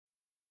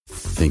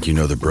Think you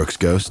know the Brooks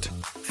Ghost?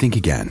 Think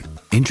again.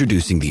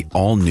 Introducing the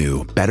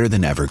all-new,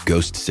 better-than-ever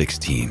Ghost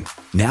 16.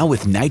 Now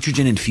with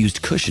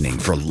nitrogen-infused cushioning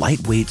for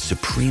lightweight,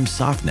 supreme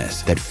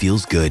softness that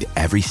feels good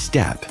every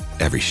step,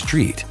 every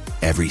street,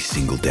 every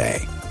single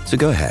day. So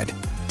go ahead,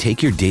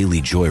 take your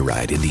daily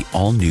joyride in the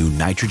all-new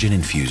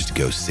nitrogen-infused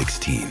Ghost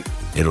 16.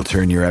 It'll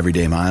turn your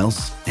everyday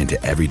miles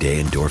into everyday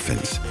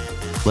endorphins.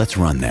 Let's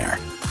run there.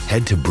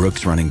 Head to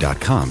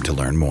brooksrunning.com to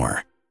learn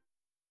more.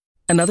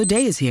 Another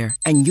day is here,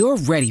 and you're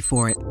ready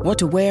for it. What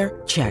to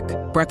wear? Check.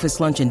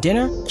 Breakfast, lunch, and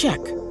dinner?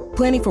 Check.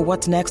 Planning for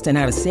what's next and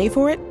how to save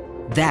for it?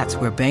 That's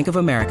where Bank of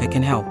America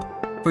can help.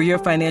 For your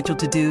financial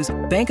to-dos,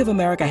 Bank of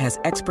America has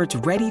experts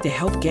ready to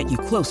help get you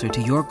closer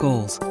to your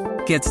goals.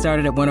 Get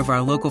started at one of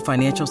our local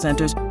financial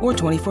centers or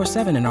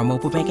 24/7 in our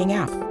mobile banking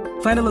app.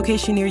 Find a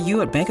location near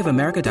you at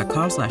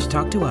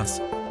bankofamerica.com/talktous.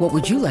 What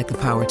would you like the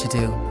power to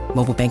do?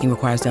 Mobile banking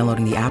requires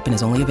downloading the app and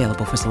is only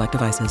available for select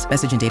devices.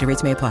 Message and data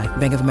rates may apply.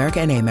 Bank of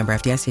America N.A., member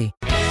FDIC.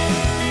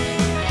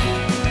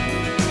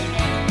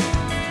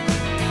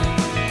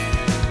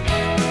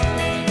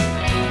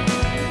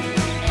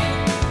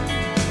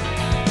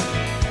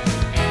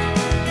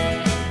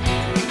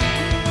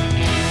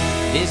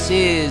 This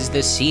is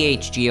the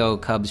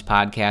CHGO Cubs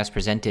podcast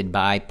presented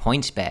by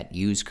PointsBet.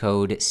 Use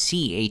code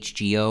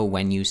CHGO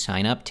when you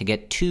sign up to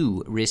get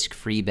 2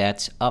 risk-free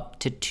bets up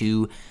to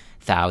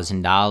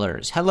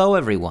 $2,000. Hello,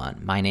 everyone.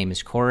 My name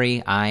is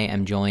Corey. I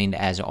am joined,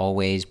 as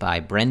always,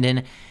 by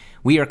Brendan.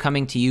 We are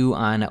coming to you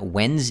on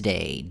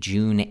Wednesday,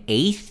 June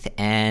 8th,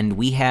 and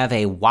we have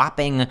a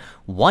whopping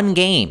 1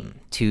 game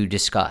to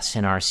discuss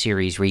in our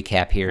series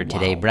recap here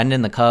today.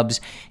 Brendan, the Cubs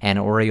and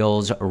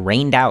Orioles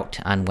rained out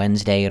on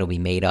Wednesday. It'll be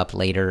made up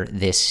later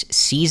this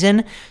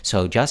season.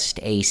 So just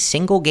a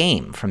single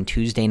game from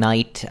Tuesday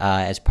night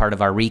as part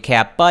of our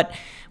recap. But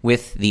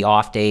with the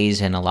off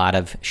days and a lot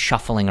of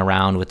shuffling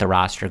around with the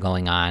roster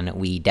going on,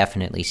 we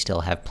definitely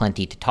still have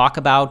plenty to talk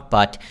about.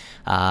 But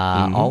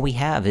all we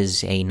have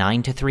is a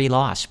 9-3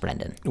 loss,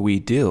 Brendan. We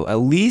do. At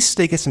least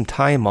they get some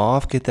time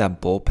off, get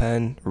that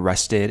bullpen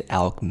rested.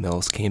 Alec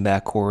Mills came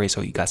back, Corey,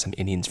 so you got some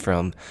innings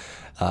from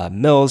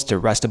Mills to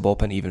rest the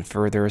bullpen even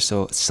further.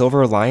 So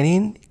silver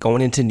lining,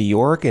 going into New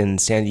York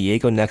and San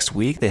Diego next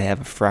week, they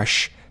have a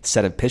fresh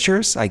set of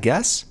pitchers, I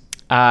guess.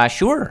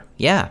 Sure.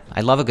 Yeah.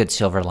 I love a good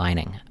silver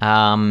lining.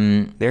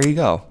 There you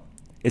go.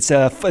 It's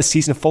a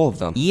season full of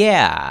them.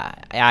 Yeah.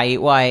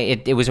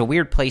 It was a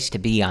weird place to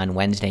be on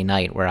Wednesday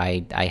night where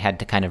I had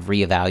to kind of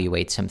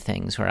reevaluate some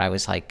things where I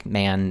was like,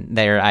 man,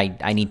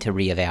 I need to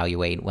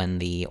reevaluate when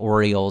the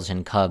Orioles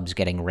and Cubs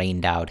getting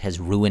rained out has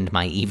ruined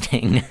my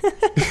evening.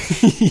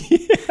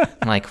 Yeah.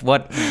 I'm like,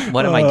 what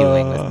am I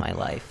doing with my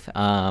life?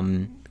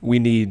 We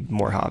need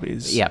more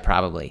hobbies. Yeah,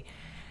 probably.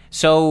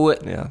 So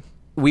yeah.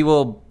 We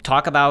will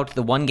talk about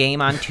the 1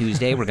 game on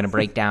Tuesday. We're going to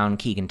break down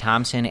Keegan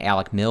Thompson.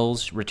 Alec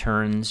Mills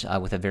returns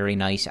with a very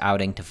nice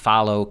outing to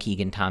follow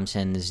Keegan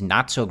Thompson's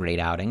not-so-great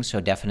outing,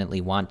 so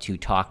definitely want to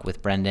talk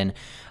with Brendan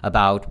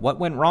about what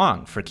went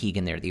wrong for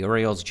Keegan there. The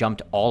Orioles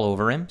jumped all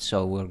over him,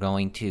 so we're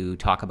going to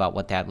talk about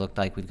what that looked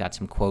like. We've got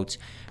some quotes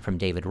from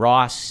David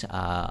Ross,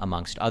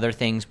 amongst other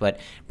things.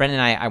 But, Brendan,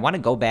 I want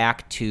to go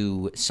back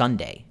to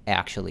Sunday,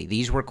 actually.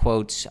 These were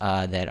quotes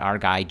that our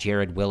guy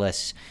Jared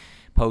Willis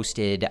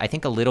posted, I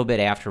think, a little bit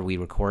after we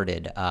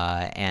recorded,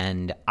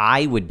 and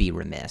I would be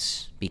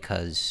remiss,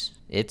 because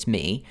it's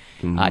me,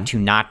 to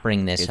not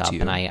bring this up.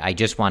 And I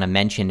just want to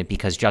mention it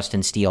because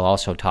Justin Steele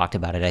also talked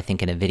about it, I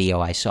think, in a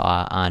video I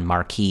saw on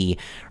Marquee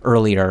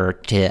earlier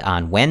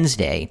on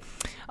Wednesday,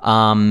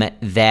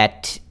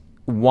 that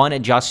one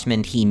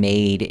adjustment he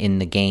made in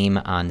the game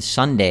on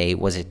Sunday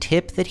was a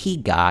tip that he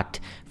got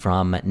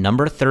from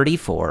number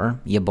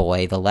 34, your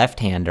boy, the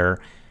left-hander,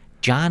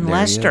 John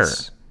Lester.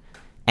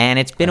 And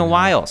it's been a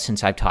while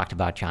since I've talked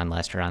about John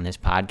Lester on this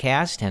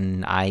podcast,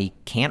 and I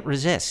can't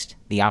resist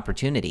the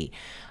opportunity.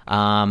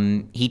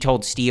 He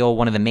told Steele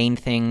one of the main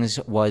things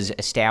was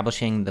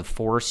establishing the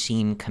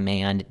 4-seam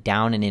command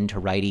down and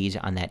into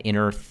righties on that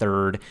inner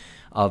third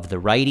of the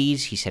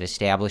righties. He said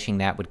establishing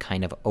that would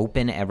kind of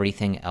open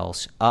everything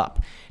else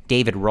up.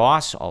 David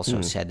Ross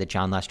also said that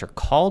John Lester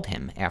called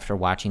him after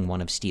watching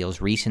one of Steele's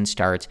recent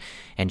starts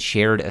and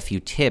shared a few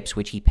tips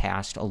which he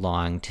passed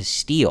along to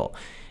Steele.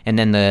 And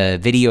then the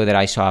video that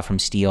I saw from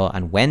Steele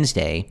on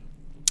Wednesday,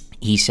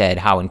 he said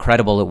how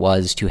incredible it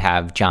was to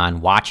have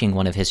John watching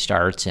one of his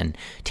starts and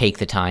take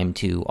the time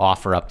to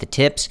offer up the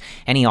tips.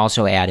 And he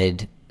also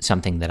added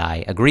something that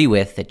I agree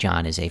with, that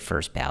John is a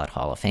first ballot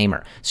Hall of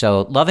Famer.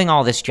 So loving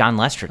all this John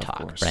Lester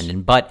talk,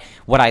 Brendan. But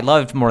what I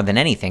loved more than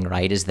anything,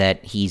 right, is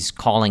that he's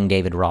calling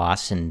David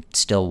Ross and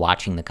still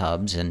watching the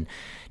Cubs and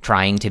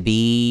trying to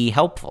be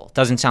helpful.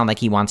 Doesn't sound like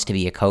he wants to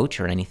be a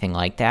coach or anything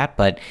like that,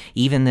 but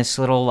even this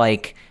little,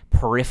 like,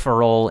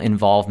 peripheral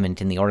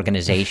involvement in the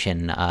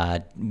organization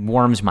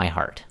warms my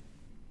heart.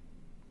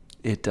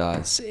 It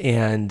does.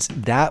 And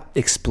that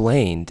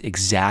explained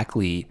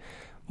exactly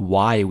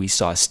why we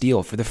saw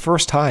Steele for the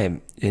first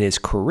time in his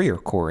career,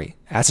 Corey,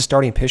 as a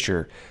starting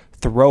pitcher,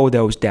 throw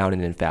those down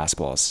and in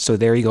fastballs. So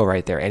there you go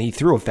right there. And he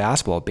threw a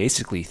fastball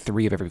basically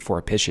 3 of every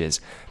 4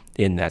 pitches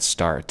in that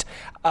start.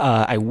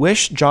 I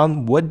wish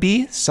John would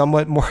be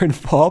somewhat more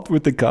involved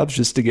with the Cubs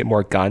just to get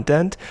more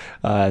content.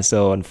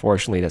 So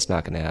unfortunately, that's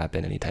not going to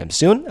happen anytime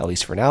soon, at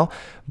least for now.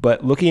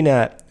 But looking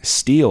at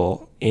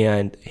Steele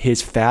and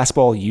his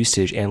fastball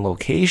usage and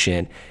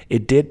location,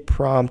 it did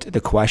prompt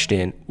the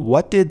question,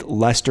 what did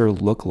Lester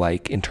look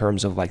like in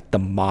terms of like the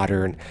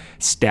modern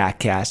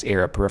StatCast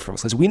era peripherals?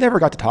 Because we never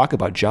got to talk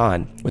about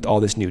John with all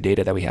this new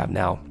data that we have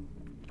now.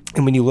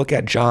 And when you look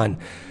at John,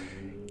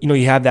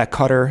 you have that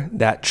cutter,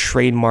 that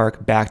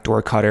trademark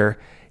backdoor cutter.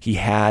 He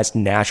has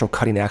natural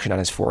cutting action on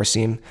his four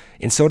seam,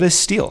 and so does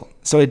Steele.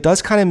 So it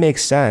does kind of make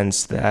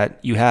sense that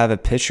you have a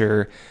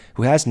pitcher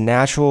who has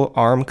natural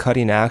arm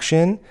cutting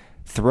action,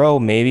 throw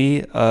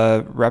maybe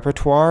a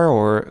repertoire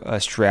or a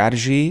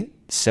strategy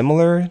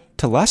similar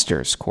to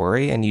Lester's,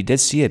 Corey, and you did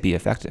see it be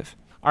effective.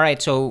 All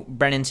right, so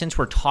Brennan, since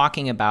we're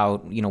talking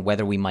about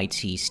whether we might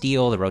see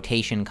Steele, the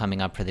rotation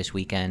coming up for this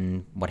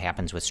weekend, what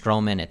happens with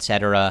Stroman,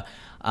 etc.,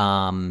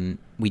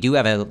 we do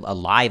have a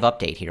live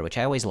update here, which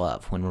I always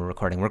love when we're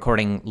recording. We're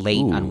recording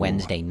late on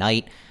Wednesday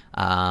night.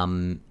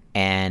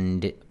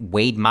 And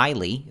Wade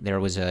Miley, there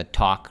was a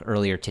talk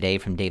earlier today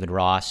from David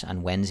Ross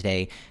on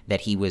Wednesday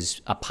that he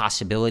was a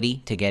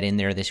possibility to get in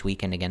there this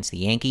weekend against the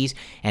Yankees,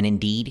 and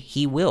indeed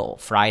he will.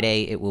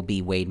 Friday it will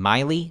be Wade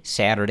Miley.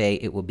 Saturday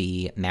it will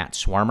be Matt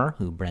Swarmer,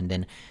 who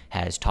Brendan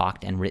has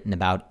talked and written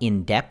about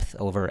in depth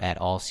over at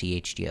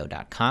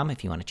allchgo.com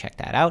if you want to check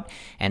that out.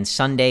 And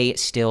Sunday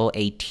still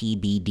a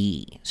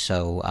TBD,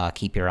 so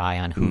keep your eye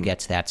on who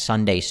gets that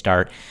Sunday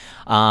start.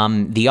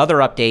 The other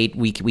update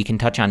we can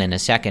touch on in a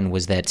second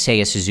was that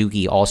Seiya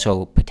Suzuki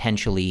also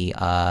potentially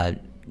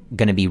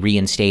going to be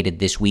reinstated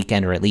this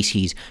weekend, or at least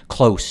he's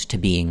close to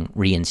being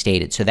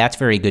reinstated. So that's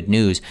very good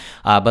news.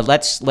 But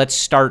let's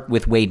start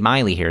with Wade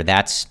Miley here.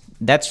 That's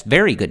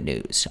very good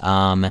news.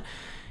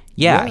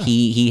 Yeah,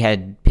 he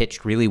had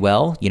pitched really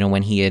well,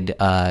 when he had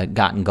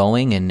gotten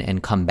going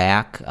and come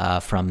back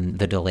from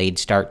the delayed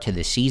start to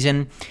the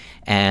season.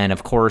 And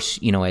of course,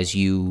 as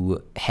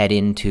you head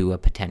into a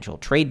potential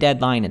trade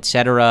deadline, et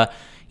cetera,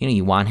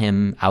 you want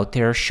him out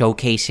there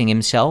showcasing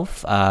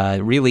himself.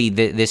 Really,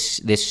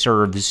 this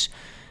serves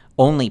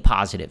only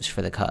positives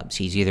for the Cubs.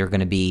 He's either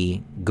going to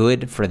be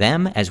good for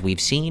them, as we've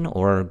seen,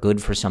 or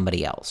good for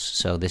somebody else.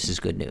 So this is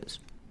good news.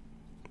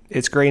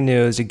 It's great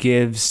news. It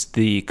gives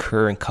the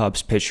current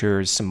Cubs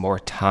pitchers some more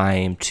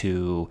time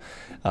to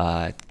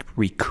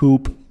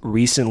recoup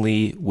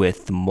recently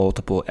with the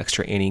multiple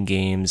extra inning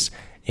games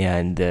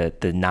and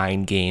the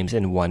 9 games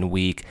in 1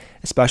 week,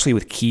 especially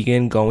with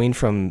Keegan going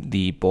from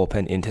the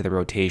bullpen into the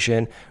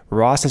rotation.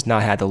 Ross has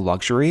not had the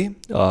luxury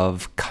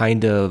of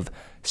kind of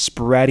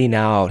spreading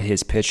out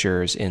his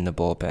pitchers in the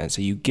bullpen.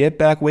 So you get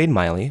back Wade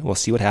Miley. We'll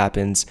see what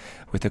happens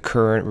with the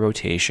current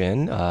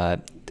rotation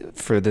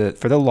for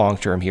the long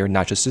term here,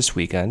 not just this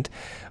weekend.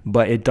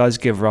 But it does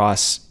give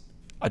Ross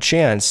a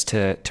chance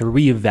to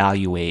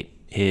reevaluate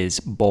his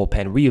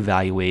bullpen,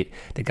 reevaluate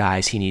the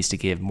guys he needs to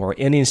give more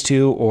innings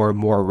to or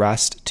more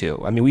rest to.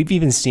 I mean, we've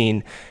even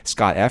seen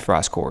Scott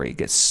Efros, Corey,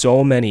 get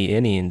so many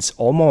innings,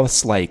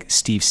 almost like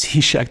Steve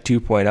Cishek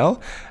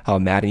 2.0, how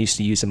Madden used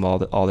to use him all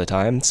the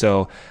time.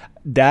 So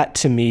that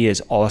to me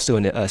is also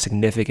a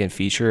significant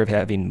feature of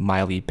having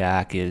Miley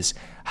back, is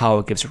how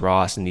it gives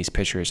Ross and these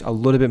pitchers a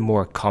little bit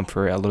more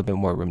comfort, a little bit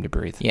more room to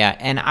breathe. Yeah,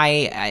 and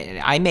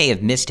I may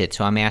have missed it,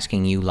 so I'm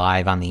asking you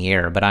live on the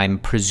air, but I'm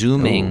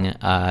presuming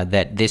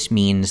that this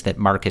means that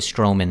Marcus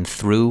Stroman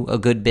threw a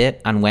good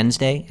bit on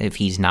Wednesday, if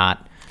he's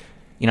not,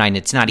 and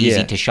it's not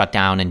easy to shut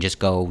down and just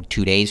go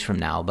 2 days from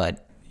now,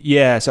 but...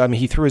 Yeah, so I mean,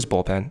 he threw his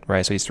bullpen,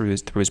 right? So he threw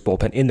his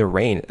bullpen in the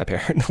rain,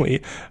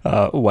 apparently,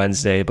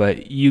 Wednesday.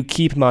 But you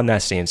keep him on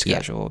that same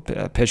schedule.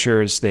 Yeah.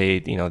 Pitchers,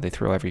 they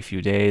throw every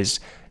few days.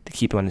 To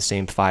keep him on the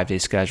same 5-day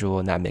schedule,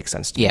 and that makes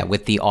sense to me. Yeah,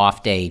 with the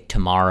off day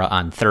tomorrow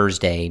on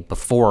Thursday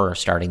before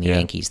starting the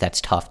Yankees,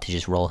 that's tough to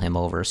just roll him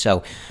over.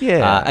 So,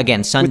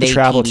 again, Sunday, with the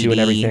travel TBD, too and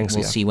everything,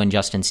 we'll see when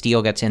Justin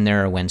Steele gets in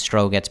there or when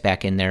Stroh gets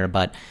back in there,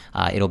 but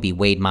it'll be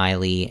Wade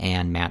Miley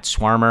and Matt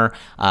Swarmer.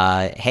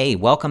 Hey,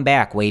 welcome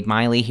back, Wade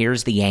Miley.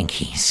 Here's the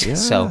Yankees. Yeah.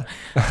 So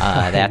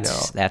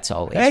that's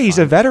always fun. He's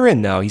a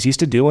veteran now. He's used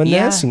to doing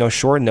this,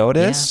 short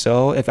notice. Yeah.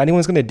 So if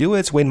anyone's going to do it,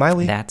 it's Wade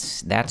Miley.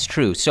 That's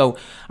true. So,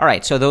 all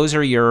right, so those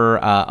are your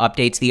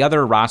updates. The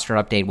other roster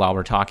update while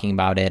we're talking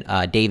about it,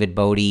 David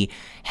Bodie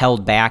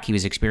held back. He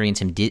was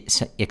experiencing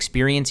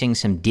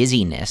some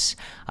dizziness,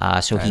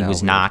 so he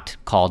was not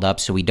called up.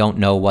 So we don't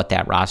know what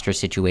that roster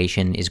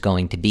situation is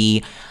going to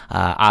be.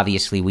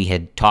 Obviously, we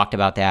had talked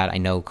about that. I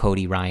know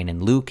Cody, Ryan,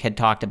 and Luke had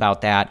talked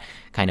about that,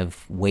 kind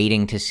of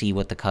waiting to see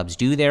what the Cubs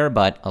do there,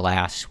 but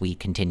alas, we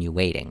continue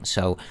waiting.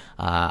 So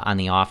on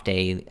the off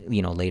day,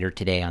 later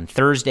today on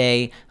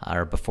Thursday,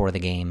 or before the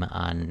game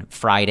on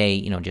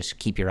Friday, just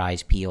keep your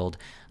eyes peeled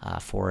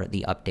for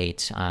the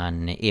updates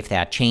on if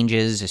that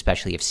changes,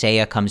 especially if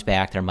Seiya comes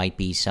back. There might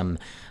be some,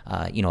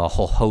 a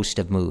whole host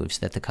of moves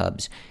that the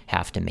Cubs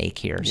have to make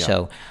here. Yeah.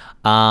 So,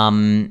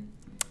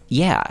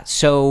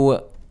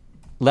 so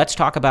let's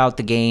talk about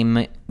the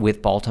game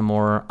with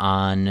Baltimore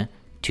on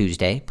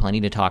Tuesday.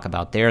 Plenty to talk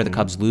about there. The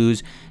Cubs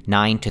lose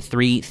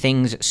 9-3.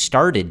 Things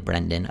started,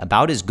 Brendan,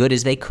 about as good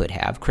as they could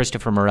have.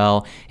 Christopher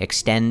Morel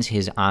extends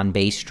his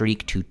on-base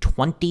streak to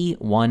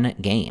 21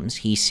 games.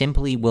 He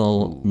simply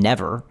will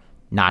never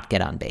not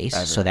get on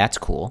base, so that's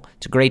cool.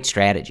 It's a great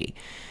strategy.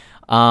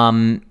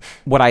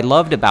 What I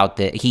loved about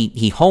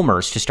he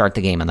homers to start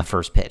the game on the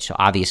first pitch, so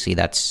obviously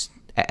that's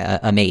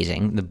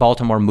amazing. The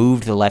Baltimore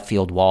moved the left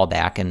field wall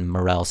back, and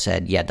Morel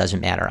said, yeah, it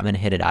doesn't matter. I'm going to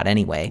hit it out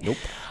anyway. Nope.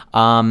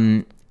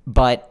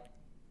 But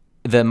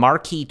the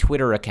marquee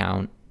Twitter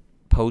account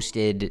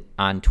posted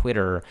on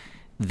Twitter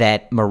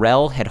that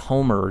Morel had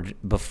homered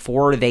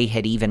before they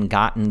had even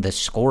gotten the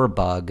score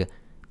bug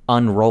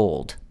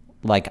unrolled,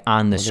 like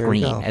on the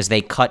screen. As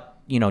they cut,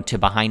 to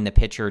behind the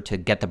pitcher to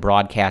get the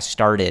broadcast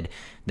started,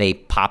 they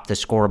popped the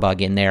score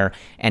bug in there,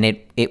 and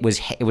it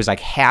was like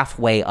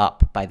halfway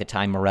up by the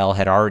time Morel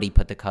had already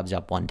put the Cubs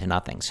up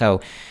 1-0.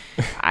 So,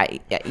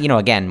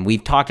 again,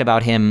 we've talked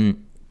about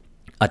him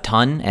a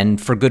ton,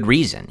 and for good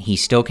reason. He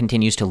still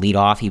continues to lead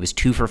off. He was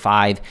 2 for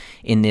 5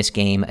 in this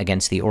game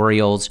against the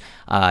Orioles.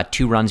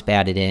 2 runs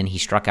batted in. He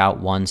struck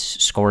out once,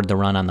 scored the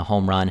run on the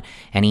home run,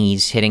 and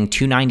he's hitting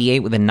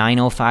 .298 with a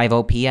 .905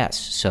 OPS.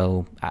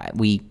 So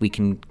we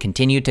can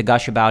continue to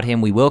gush about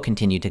him. We will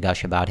continue to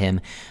gush about him,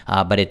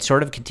 but it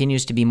sort of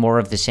continues to be more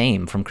of the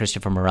same from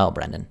Christopher Morel,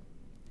 Brendan.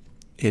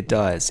 It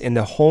does. In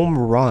the home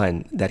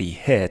run that he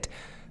hit,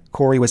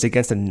 Corey, was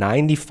against a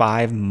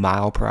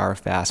 95-mile-per-hour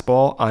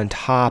fastball on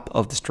top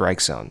of the strike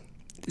zone.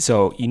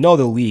 So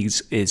the league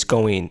is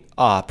going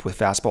up with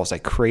fastballs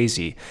like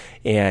crazy,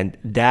 and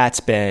that's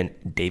been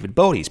David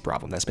Bodie's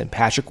problem. That's been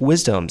Patrick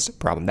Wisdom's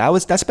problem.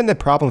 That's been the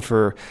problem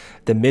for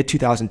the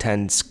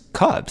mid-2010s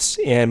Cubs.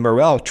 And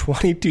Morel,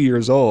 22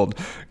 years old,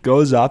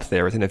 goes up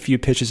there within a few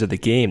pitches of the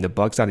game. The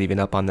bug's not even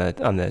up on the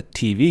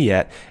TV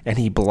yet, and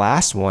he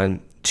blasts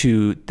one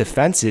to the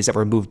fences that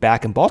were moved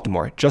back in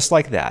Baltimore, just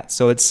like that.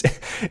 So it's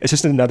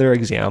just another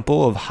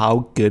example of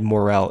how good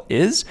Morel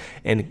is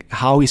and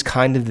how he's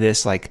kind of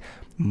this like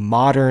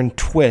modern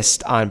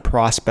twist on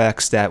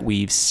prospects that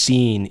we've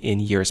seen in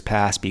years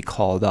past be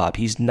called up.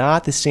 He's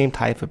not the same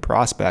type of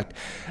prospect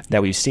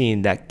that we've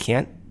seen that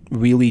can't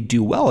really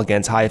do well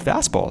against high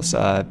fastballs.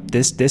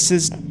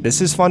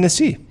 This is fun to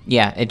see.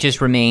 Yeah, it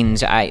just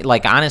remains.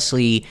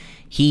 Honestly,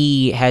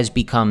 he has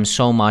become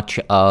so much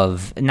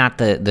of not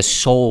the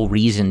sole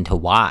reason to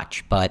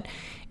watch, but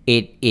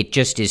it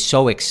just is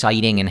so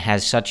exciting and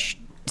has such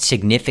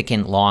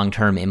significant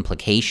long-term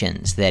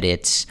implications that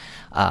it's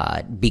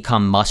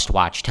become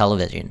must-watch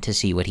television to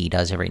see what he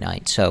does every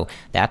night. So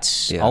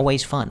that's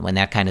always fun when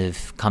that kind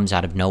of comes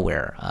out of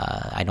nowhere.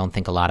 I don't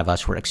think a lot of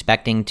us were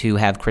expecting to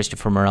have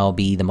Christopher Morel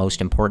be the most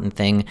important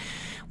thing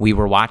we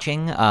were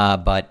watching,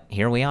 but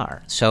here we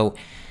are. So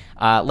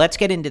let's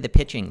get into the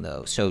pitching,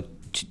 though. So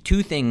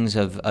two things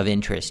of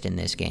interest in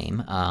this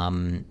game,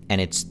 and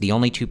it's the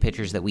only two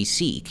pitchers that we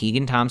see.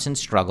 Keegan Thompson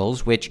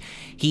struggles, which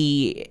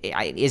he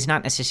is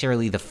not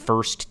necessarily the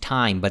first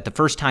time, but the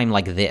first time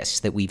like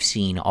this that we've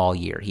seen all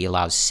year. He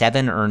allows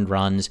 7 earned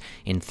runs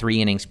in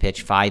 3 innings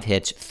pitched, 5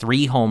 hits,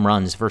 3 home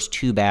runs. First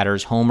 2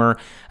 batters, homer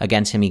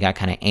against him, he got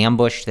kind of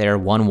ambushed there,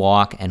 1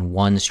 walk and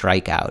 1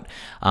 strikeout.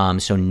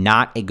 So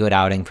not a good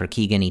outing for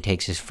Keegan. He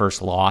takes his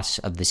first loss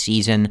of the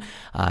season.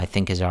 I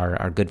think as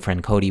our good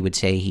friend Cody would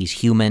say, he's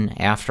human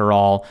after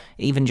all,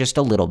 even just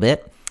a little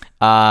bit.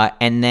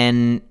 And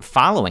then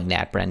following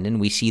that, Brendan,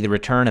 we see the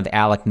return of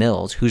Alec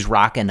Mills, who's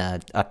rocking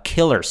a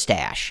killer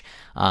stash.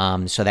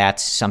 So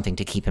that's something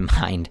to keep in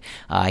mind.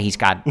 He's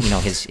got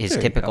his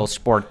typical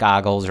sport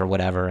goggles or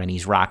whatever, and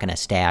he's rocking a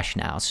stash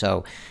now.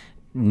 So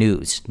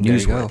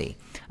newsworthy.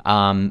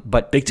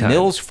 But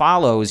Mills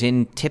follows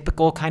in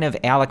typical kind of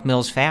Alec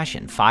Mills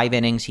fashion. 5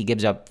 innings, he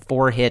gives up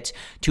 4 hits,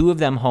 2 of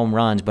them home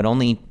runs, but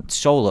only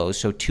solos,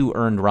 so 2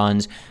 earned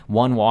runs,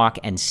 1 walk,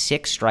 and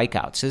 6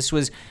 strikeouts. So this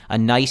was a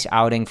nice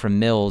outing from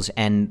Mills,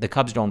 and the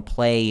Cubs don't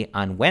play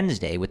on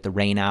Wednesday with the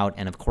rain out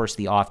and, of course,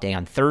 the off day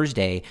on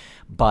Thursday,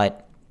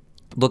 but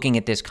looking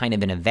at this kind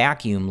of in a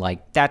vacuum,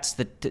 like that's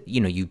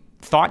you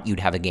thought you'd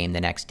have a game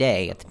the next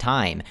day at the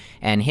time,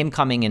 and him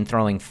coming and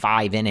throwing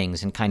 5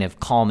 innings and kind of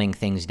calming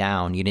things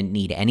down. You didn't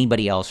need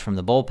anybody else from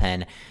the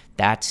bullpen.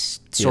 That's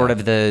sort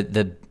of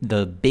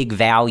the big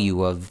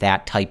value of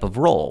that type of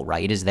role,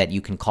 right? Is that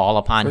you can call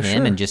upon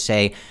him and just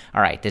say,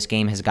 all right, this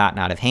game has gotten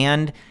out of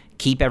hand.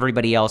 Keep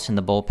everybody else in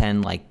the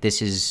bullpen. Like,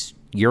 this is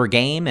your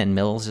game. And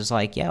Mills is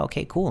like, yeah,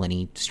 okay, cool. And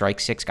he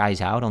strikes 6 guys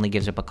out, only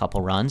gives up a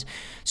couple runs.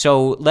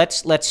 So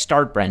let's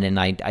start, Brendan.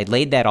 I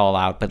laid that all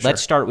out, but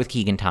let's start with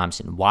Keegan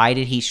Thompson. Why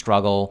did he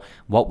struggle?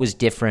 What was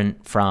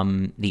different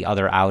from the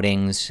other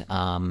outings?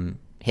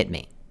 Hit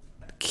me.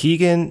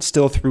 Keegan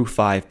still threw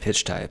 5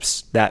 pitch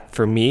types. That,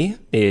 for me,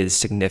 is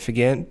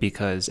significant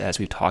because, as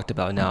we've talked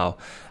about now,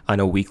 on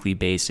a weekly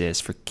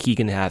basis. For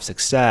Keegan to have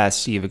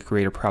success, you have a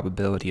greater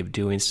probability of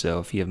doing so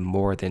if you have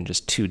more than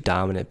just two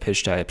dominant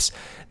pitch types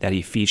that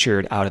he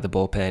featured out of the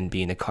bullpen,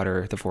 being the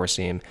cutter, the four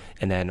seam,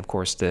 and then of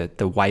course the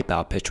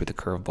wipeout pitch with the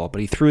curveball.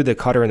 But he threw the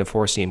cutter and the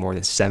four seam more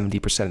than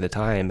 70% of the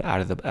time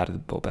out of the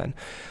bullpen.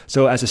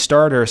 So as a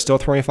starter, still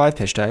throwing 5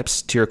 pitch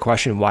types. To your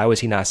question, why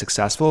was he not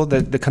successful?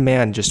 The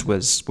command just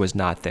was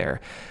not there.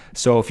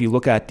 So if you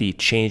look at the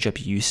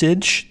changeup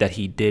usage that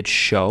he did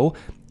show,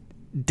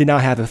 did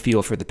not have a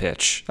feel for the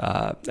pitch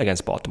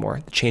against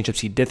Baltimore. The changeups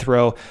he did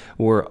throw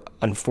were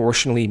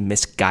unfortunately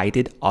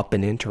misguided up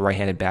and into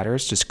right-handed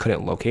batters, just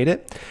couldn't locate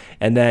it.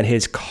 And then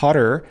his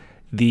cutter,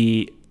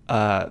 the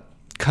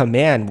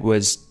command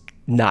was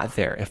not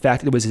there. In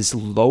fact, it was his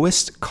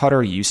lowest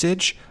cutter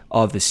usage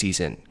of the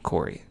season,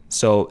 Corey.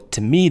 So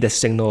to me, this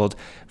signaled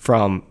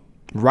from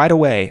right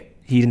away,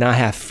 he did not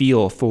have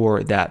feel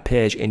for that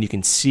pitch, and you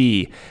can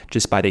see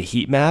just by the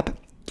heat map,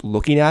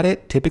 looking at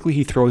it, typically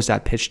he throws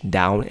that pitch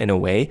down and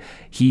away.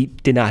 He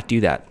did not do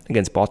that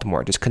against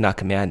Baltimore, just could not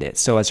command it.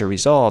 So as a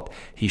result,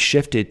 he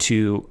shifted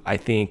to, I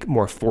think,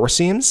 more four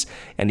seams,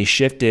 and he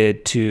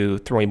shifted to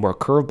throwing more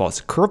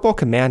curveballs. Curveball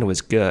command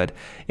was good,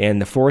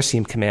 and the four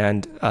seam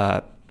command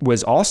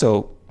was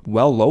also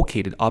well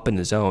located up in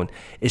the zone.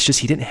 It's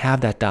just he didn't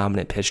have that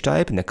dominant pitch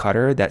type in the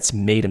cutter that's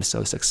made him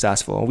so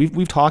successful.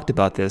 We've talked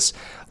about this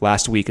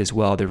last week as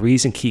well. The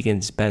reason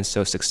Keegan's been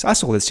so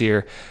successful this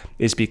year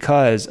is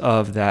because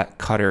of that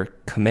cutter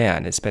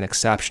command. It's been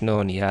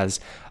exceptional, and he has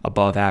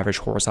above average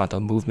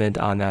horizontal movement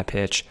on that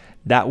pitch.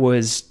 That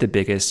was the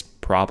biggest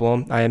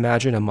problem, I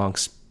imagine,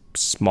 amongst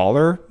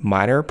smaller,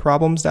 minor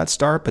problems that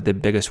start, but the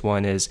biggest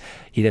one is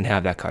he didn't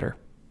have that cutter.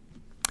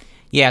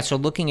 Yeah, so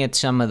looking at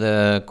some of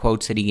the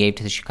quotes that he gave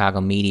to the Chicago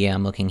media,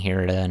 I'm looking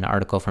here at an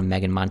article from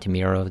Megan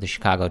Montemiro of the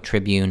Chicago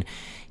Tribune.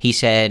 He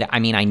said,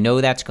 I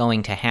know that's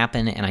going to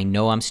happen, and I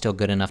know I'm still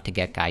good enough to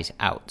get guys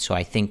out. So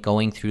I think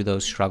going through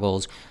those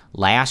struggles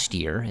last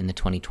year in the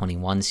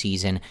 2021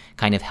 season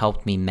kind of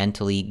helped me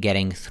mentally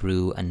getting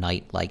through a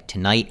night like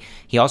tonight.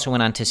 He also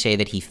went on to say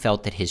that he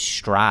felt that his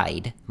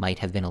stride might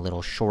have been a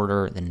little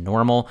shorter than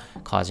normal,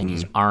 causing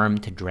his arm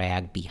to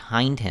drag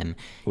behind him.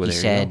 Well, he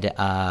said,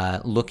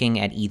 looking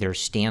at either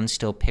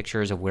standstill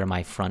pictures of where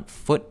my front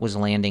foot was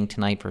landing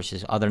tonight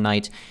versus other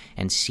nights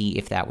and see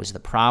if that was the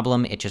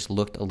problem. It just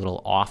looked a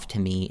little off to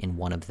me in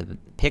one of the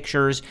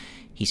pictures.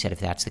 He said, if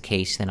that's the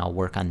case, then I'll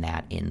work on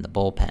that in the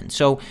bullpen.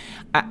 So,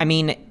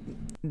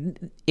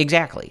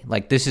 exactly.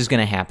 Like, this is going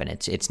to happen.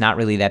 It's not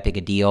really that big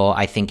a deal.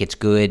 I think it's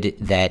good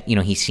that,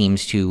 he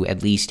seems to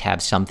at least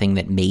have something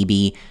that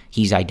maybe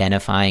he's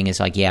identifying as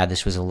like, yeah,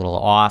 this was a little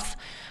off.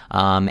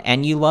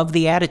 And you love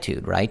the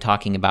attitude, right?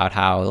 Talking about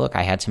how, look,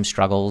 I had some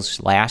struggles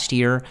last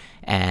year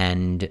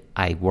and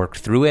I worked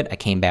through it. I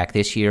came back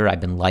this year.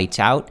 I've been lights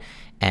out.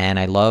 And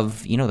I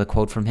love, the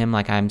quote from him,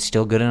 like, I'm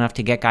still good enough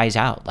to get guys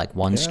out. Like,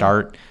 one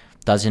start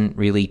doesn't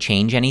really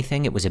change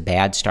anything. It was a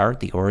bad start.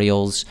 The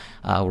Orioles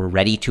were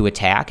ready to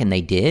attack, and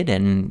they did,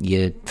 and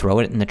you throw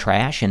it in the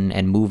trash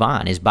and move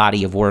on. His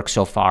body of work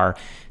so far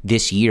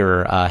this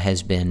year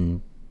has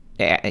been,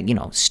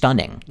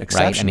 stunning,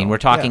 right? We're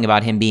talking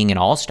about him being an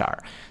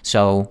all-star.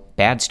 So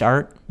bad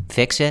start,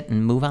 fix it,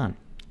 and move on.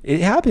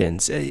 It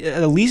happens.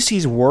 At least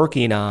he's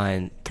working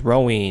on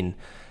throwing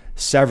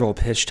several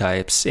pitch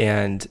types,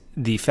 and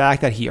the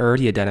fact that he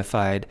already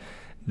identified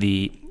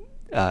the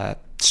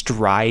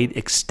stride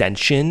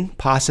extension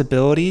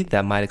possibility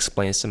that might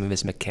explain some of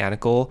his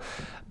mechanical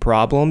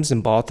problems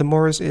in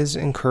Baltimore is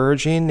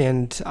encouraging,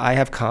 and I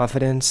have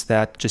confidence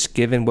that just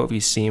given what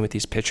we've seen with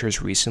these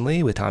pitchers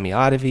recently, with Tommy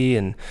Ottavy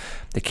and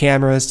the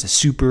cameras, the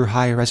super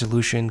high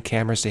resolution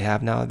cameras they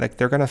have now, like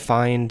they're going to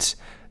find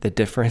the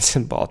difference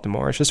in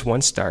Baltimore. It's just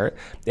one start,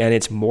 and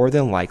it's more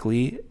than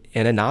likely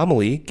an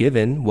anomaly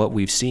given what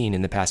we've seen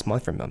in the past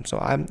month from him. So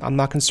I'm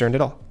not concerned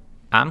at all.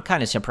 I'm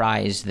kind of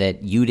surprised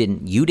that you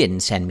didn't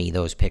send me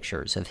those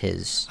pictures of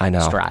his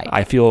stride.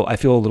 I feel a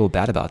little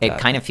bad about that. It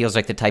kind of feels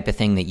like the type of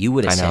thing that you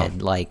would have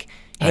said, like,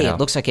 hey, it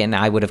looks like it, and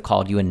I would have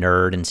called you a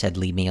nerd and said,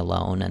 leave me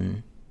alone.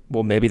 And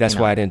well, maybe that's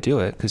why I didn't do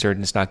it, because they're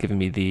just not giving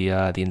me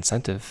the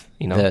incentive.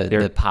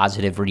 The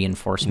positive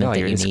reinforcement that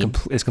you need.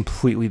 It's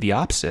completely the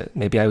opposite.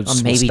 Maybe I would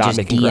maybe stop just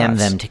making DM graphs.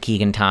 them to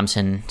Keegan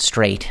Thompson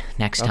straight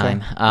next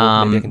time.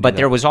 But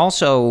there was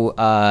also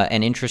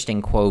an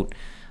interesting quote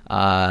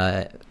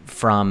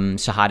from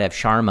Sahadev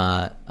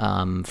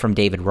Sharma from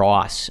David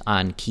Ross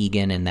on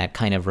Keegan and that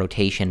kind of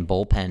rotation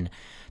bullpen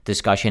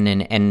discussion.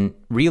 And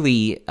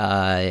really,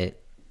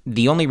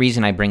 the only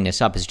reason I bring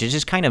this up is to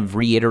just kind of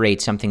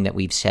reiterate something that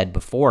we've said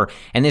before.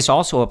 And this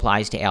also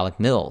applies to Alec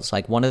Mills.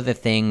 Like, one of the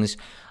things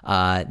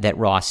that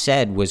Ross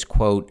said was,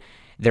 quote,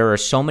 there are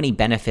so many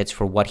benefits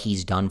for what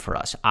he's done for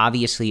us.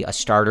 Obviously, a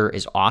starter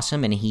is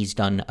awesome, and he's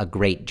done a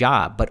great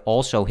job, but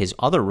also his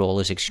other role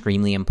is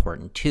extremely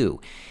important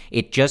too.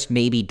 It just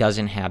maybe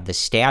doesn't have the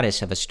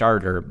status of a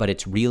starter, but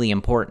it's really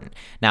important.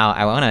 Now,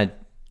 I want to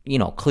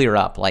clear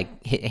up.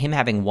 Like him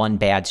having one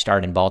bad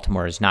start in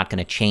Baltimore is not going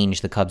to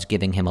change the Cubs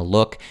giving him a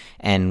look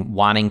and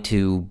wanting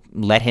to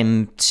let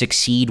him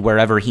succeed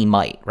wherever he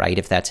might, right?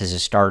 If that's as a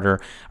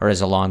starter or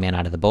as a long man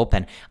out of the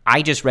bullpen.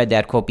 I just read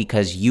that quote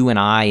because you and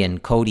I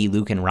and Cody,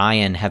 Luke, and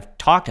Ryan have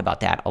talked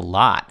about that a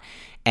lot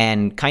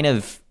and kind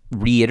of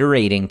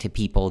reiterating to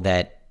people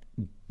that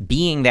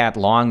being that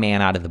long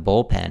man out of the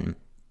bullpen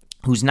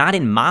who's not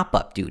in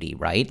mop-up duty,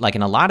 right? Like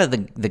in a lot of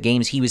the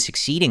games he was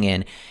succeeding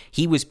in,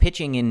 he was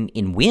pitching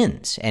in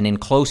wins and in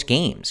close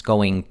games,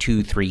 going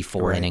 2, 3,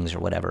 4 innings or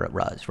whatever it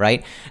was,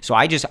 right? So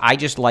I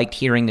just liked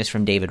hearing this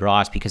from David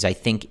Ross because I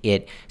think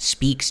it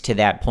speaks to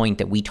that point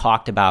that we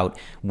talked about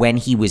when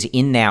he was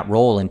in that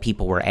role and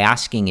people were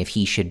asking if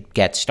he should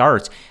get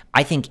starts.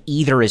 I think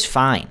either is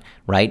fine,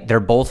 right? They're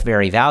both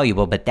very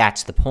valuable, but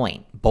that's the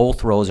point.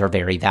 Both roles are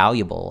very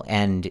valuable,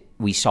 and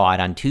we saw it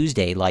on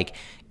Tuesday. Like,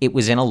 it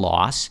was in a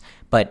loss,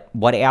 but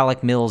what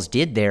Alec Mills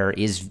did there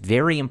is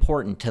very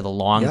important to the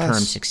long-term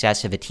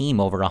success of a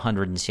team over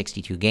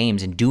 162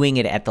 games, and doing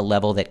it at the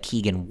level that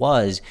Keegan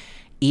was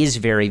is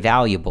very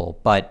valuable,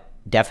 but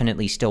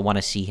definitely still want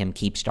to see him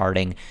keep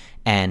starting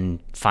and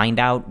find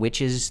out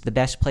which is the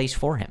best place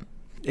for him.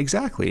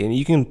 Exactly. And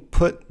you can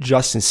put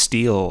Justin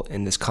Steele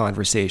in this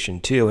conversation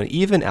too. And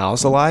even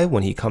Alzolay,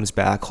 when he comes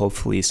back,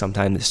 hopefully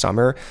sometime this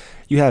summer,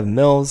 you have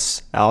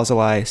Mills,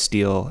 Alzolay,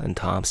 Steele, and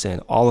Thompson,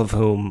 all of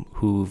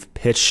who've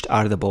pitched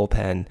out of the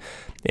bullpen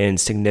in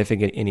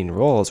significant inning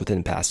roles within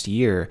the past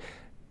year,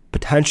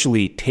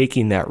 potentially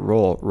taking that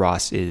role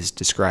Ross is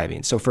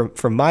describing. So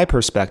from my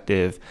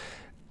perspective,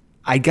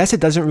 I guess it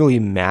doesn't really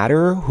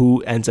matter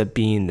who ends up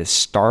being the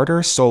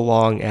starter so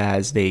long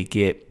as they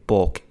get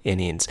bulk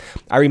innings.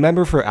 I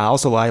remember for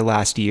Alzolay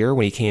last year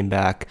when he came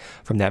back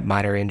from that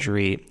minor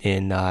injury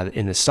in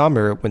the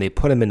summer, when they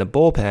put him in the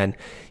bullpen,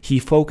 he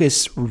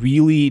focused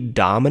really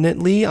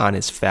dominantly on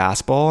his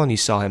fastball and you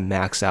saw him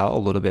max out a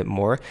little bit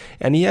more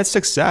and he had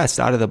success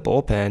out of the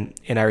bullpen.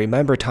 And I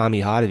remember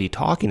Tommy Hotovy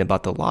talking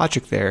about the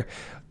logic there,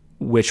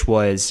 which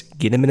was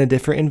get him in a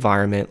different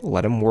environment,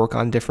 let him work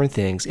on different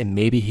things, and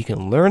maybe he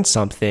can learn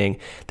something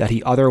that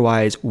he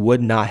otherwise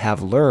would not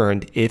have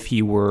learned if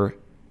he were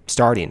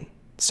starting.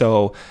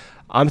 So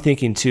I'm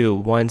thinking too,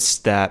 once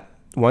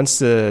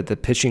the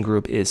pitching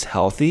group is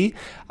healthy,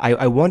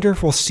 I wonder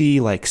if we'll see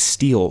like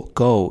Steele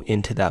go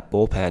into that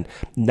bullpen,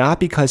 not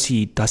because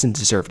he doesn't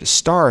deserve to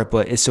start,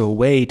 but it's a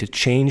way to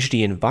change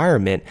the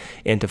environment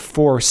and to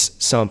force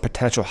some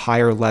potential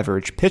higher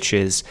leverage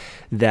pitches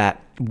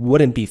that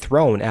wouldn't be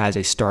thrown as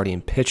a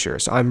starting pitcher.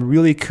 So I'm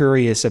really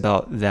curious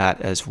about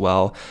that as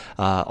well.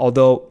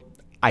 Although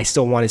I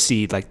still want to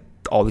see like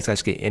all these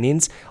guys get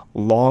innings.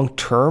 Long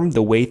term,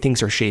 the way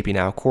things are shaping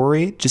out,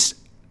 Corey, just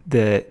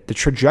the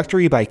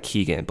trajectory by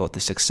Keegan, both the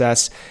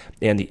success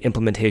and the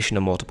implementation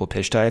of multiple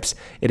pitch types,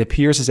 it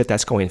appears as if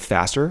that's going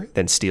faster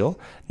than Steele.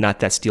 Not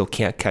that Steele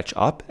can't catch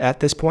up at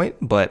this point,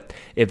 but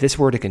if this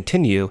were to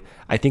continue,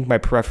 I think my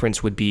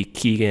preference would be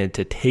Keegan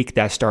to take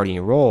that starting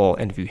role,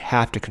 and if you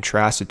have to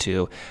contrast the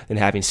two, then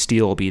having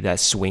Steele be that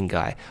swing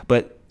guy.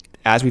 But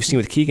as we've seen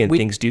with Keegan,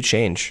 things do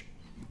change.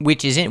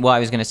 Which isn't, well, I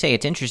was going to say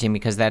it's interesting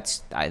because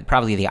that's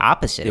probably the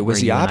opposite. It was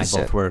the opposite.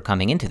 And I both were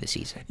coming into the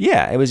season.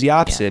 Yeah, it was the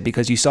opposite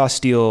because you saw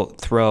Steele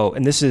throw,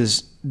 and this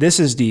is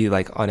the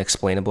like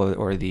unexplainable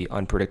or the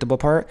unpredictable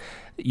part.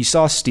 You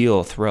saw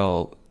Steele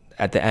throw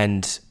at the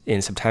end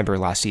in September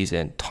last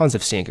season, tons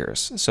of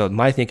sinkers. So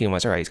my thinking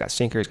was, all right, he's got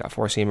sinkers, he's got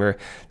four-seamer,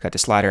 he's got the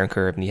slider and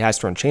curve, and he has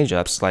thrown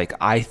changeups. Like,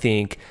 I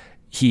think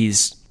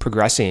he's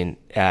progressing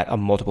at a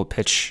multiple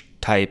pitch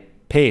type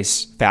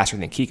pace faster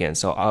than Keegan.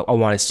 So I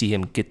want to see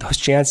him get those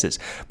chances.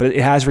 But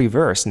it has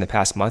reversed in the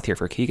past month here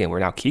for Keegan,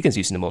 where now Keegan's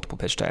using the multiple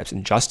pitch types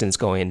and Justin's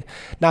going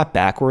not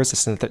backwards,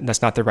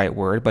 that's not the right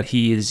word, but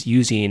he is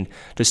using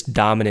just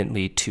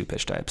dominantly 2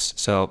 pitch types.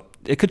 So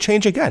it could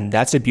change again.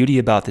 That's the beauty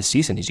about this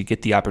season, is you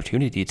get the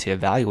opportunity to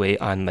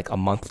evaluate on like a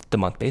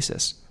month-to-month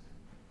basis.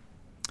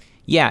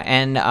 Yeah,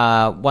 and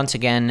once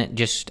again,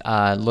 just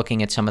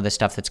looking at some of the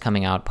stuff that's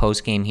coming out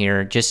post-game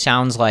here, just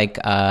sounds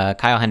like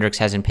Kyle Hendricks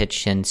hasn't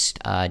pitched since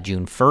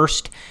June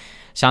 1st.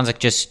 Sounds like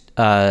just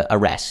a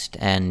rest,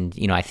 and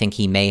I think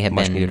he may have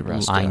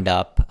been lined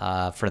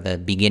up for the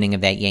beginning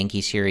of that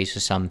Yankee series. So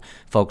some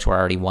folks were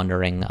already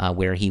wondering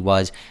where he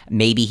was.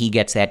 Maybe he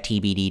gets that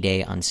TBD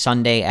day on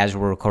Sunday, as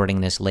we're recording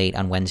this late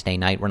on Wednesday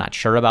night. We're not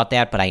sure about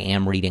that, but I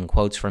am reading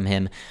quotes from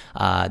him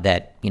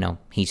that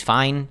he's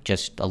fine,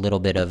 just a little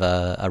bit of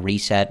a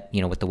reset,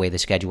 with the way the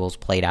schedule's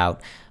played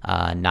out,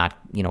 not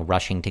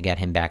rushing to get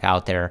him back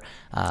out there,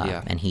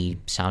 and he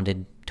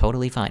sounded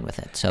totally fine with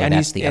it. So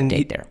that's the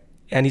update there.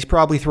 And he's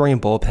probably throwing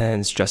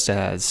bullpens just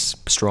as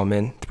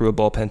Stroman threw a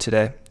bullpen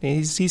today.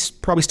 He's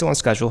probably still on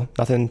schedule.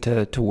 Nothing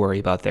to worry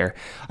about there.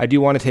 I do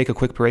want to take a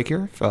quick break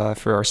here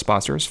for our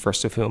sponsors,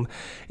 first of whom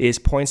is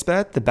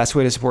PointsBet. The best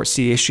way to support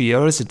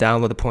CHGO is to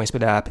download the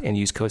PointsBet app and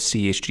use code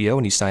CHGO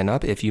when you sign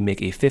up. If you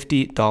make a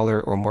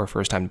 $50 or more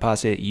first-time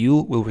deposit, you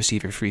will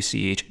receive a free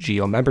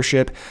CHGO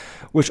membership,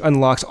 which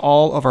unlocks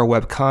all of our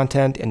web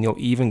content, and you'll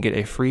even get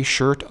a free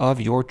shirt of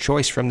your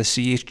choice from the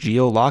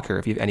CHGO locker.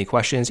 If you have any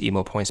questions,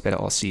 email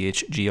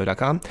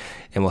pointsbet@allchgo.com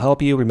and we'll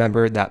help you.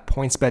 Remember that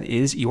PointsBet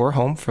is your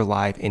home for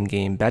live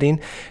in-game betting.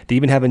 They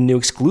even have a new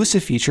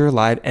exclusive feature,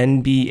 live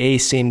NBA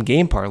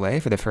same-game parlay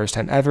for the first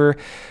time ever.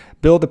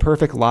 Build the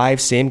perfect live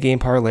same-game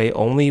parlay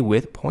only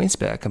with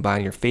PointsBet.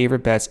 Combine your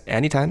favorite bets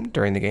anytime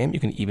during the game.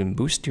 You can even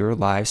boost your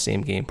live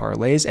same-game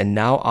parlays. And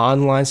now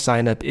online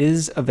sign-up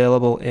is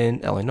available in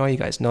Illinois. You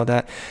guys know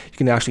that. You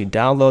can actually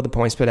download the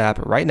PointsBet app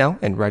right now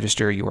and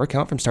register your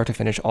account from start to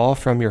finish, all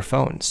from your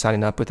phone.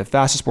 Signing up with the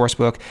fastest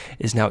sportsbook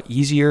is now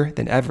easier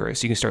than ever,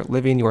 so you can start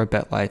living your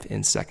bet life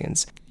in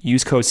seconds.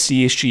 Use code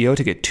CHGO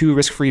to get 2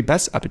 risk-free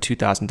bets up to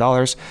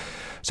 $2,000.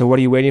 So what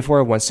are you waiting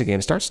for? Once the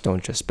game starts,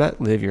 don't just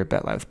bet. Live your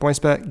bet life with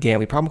PointsBet.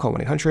 Gambling problem? Call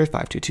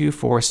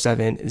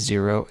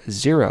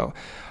 1-800-522-4700.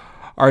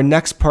 Our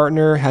next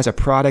partner has a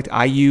product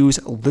I use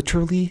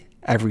literally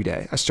every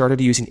day. I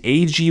started using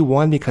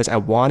AG1 because I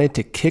wanted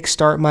to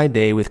kickstart my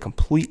day with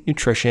complete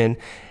nutrition,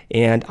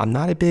 and I'm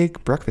not a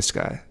big breakfast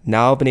guy.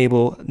 Now I've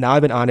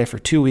been on it for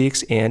 2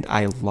 weeks and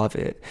I love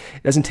it.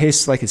 It doesn't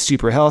taste like it's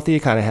super healthy.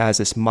 It kind of has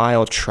this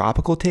mild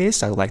tropical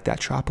taste. I like that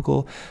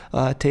tropical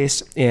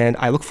taste, and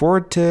I look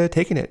forward to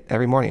taking it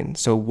every morning.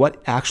 So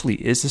what actually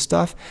is this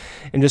stuff?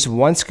 In just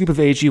 1 scoop of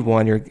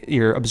AG1,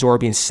 you're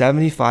absorbing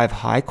 75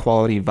 high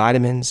quality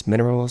vitamins,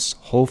 minerals,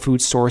 whole food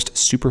sourced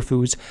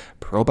superfoods,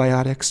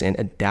 probiotics, and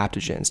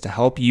adaptogens to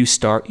help you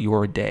start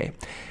your day.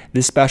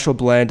 This special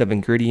blend of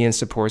ingredients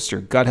supports your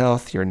gut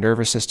health, your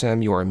nervous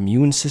system, your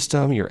immune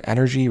system, your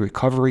energy,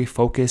 recovery,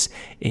 focus,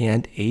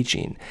 and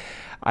aging.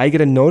 I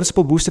get a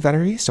noticeable boost of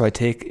energy, so I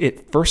take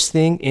it first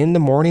thing in the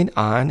morning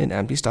on an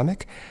empty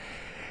stomach.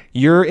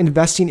 You're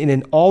investing in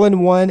an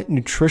all-in-one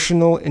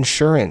nutritional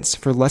insurance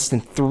for less than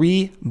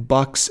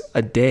 $3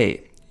 a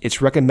day. It's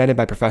recommended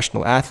by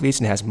professional athletes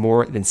and has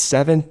more than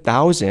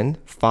 7,000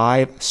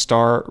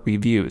 5-star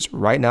reviews.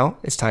 Right now,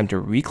 it's time to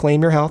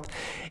reclaim your health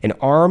and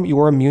arm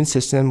your immune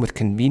system with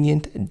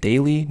convenient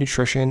daily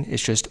nutrition.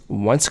 It's just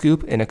 1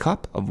 scoop in a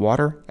cup of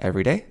water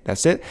every day.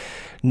 That's it.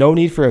 No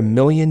need for a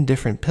million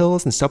different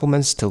pills and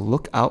supplements to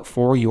look out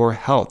for your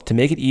health. To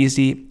make it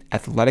easy,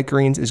 Athletic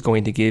Greens is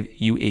going to give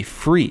you a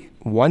free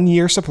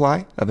 1-year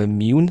supply of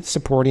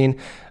immune-supporting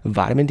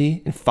vitamin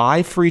D and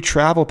 5 free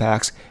travel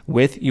packs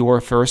with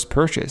your first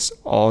purchase.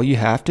 All you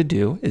have to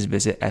do is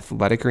visit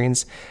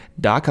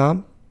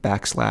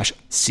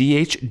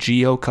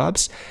athleticgreens.com/CHGO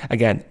Cubs.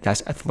 Again,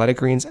 that's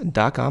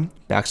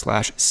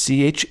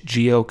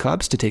athleticgreens.com/CHGO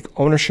Cubs to take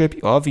ownership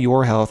of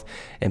your health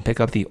and pick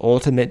up the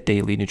ultimate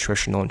daily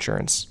nutritional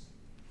insurance.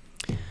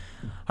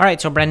 All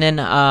right, so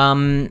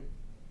Brendan,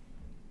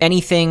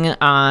 anything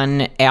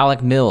on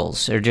Alec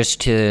Mills, or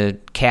just to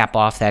cap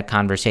off that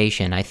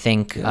conversation? I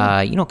think,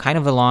 kind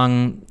of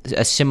along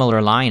a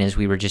similar line as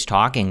we were just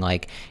talking,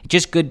 like,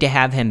 just good to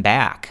have him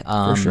back.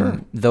 For sure.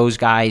 Those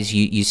guys,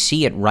 you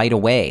see it right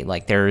away.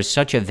 Like, there's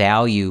such a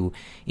value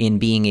in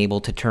being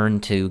able to turn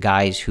to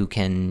guys who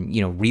can,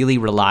 really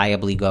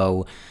reliably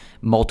go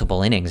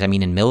multiple innings. I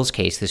mean, in Mills'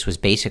 case, this was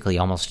basically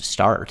almost a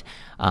start.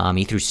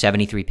 He threw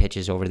 73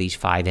 pitches over these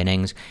 5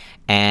 innings,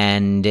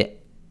 and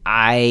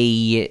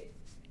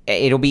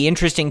it'll be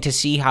interesting to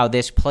see how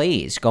this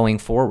plays going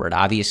forward.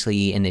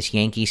 Obviously, in this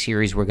Yankee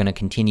series, we're going to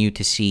continue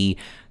to see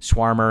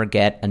Swarmer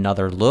get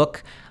another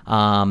look.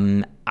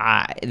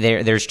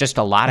 There's just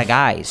a lot of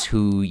guys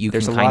who you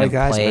can kind of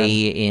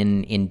play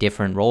in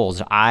different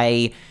roles.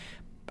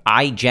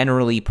 I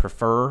generally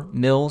prefer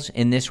Mills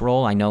in this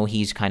role. I know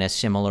he's kind of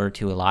similar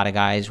to a lot of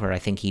guys where I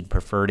think he'd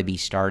prefer to be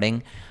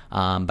starting.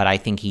 But I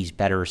think he's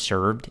better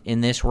served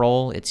in this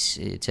role.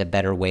 It's a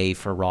better way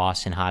for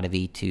Ross and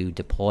Hottovy to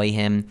deploy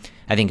him.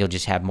 I think he'll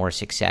just have more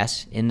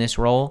success in this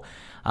role.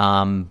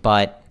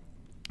 But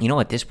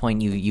at this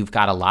point, you've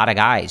got a lot of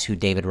guys who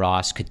David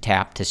Ross could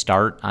tap to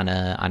start on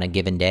a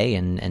given day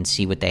and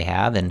see what they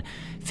have and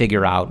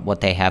figure out what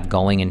they have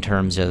going in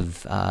terms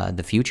of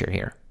the future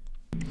here.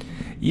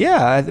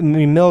 Yeah, I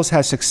mean, Mills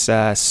has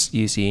success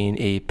using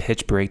a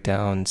pitch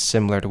breakdown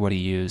similar to what he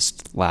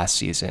used last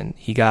season.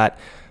 He got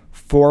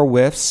 4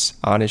 whiffs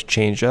on his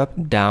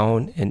changeup,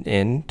 down and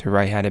in to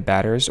right-handed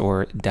batters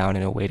or down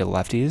and away to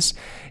lefties.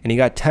 And he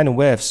got 10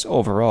 whiffs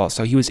overall.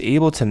 So he was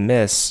able to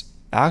miss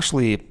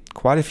actually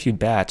quite a few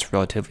bats,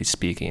 relatively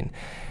speaking.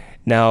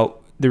 Now,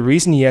 the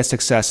reason he had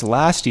success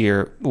last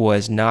year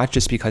was not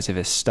just because of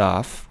his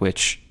stuff,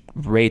 which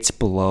rates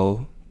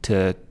below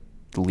to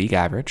the league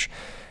average.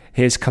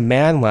 His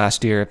command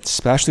last year,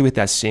 especially with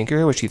that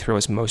sinker, which he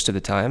throws most of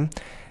the time,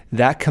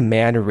 that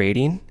command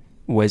rating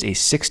was a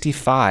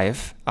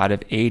 65 out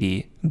of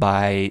 80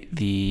 by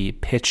the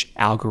pitch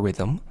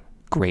algorithm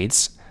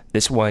grades.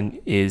 This one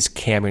is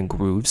Cameron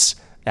Groove's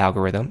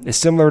algorithm. It's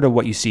similar to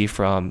what you see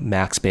from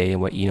Max Bay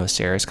and what Eno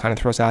Sarris kind of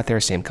throws out there,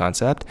 same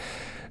concept.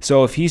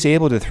 So if he's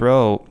able to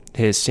throw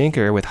his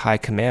sinker with high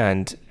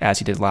command as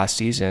he did last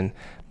season,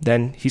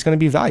 then he's going to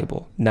be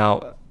valuable.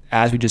 Now,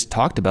 as we just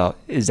talked about,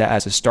 is that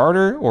as a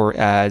starter or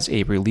as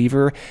a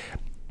reliever?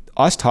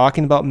 Us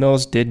talking about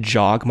Mills did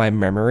jog my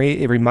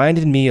memory. It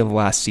reminded me of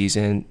last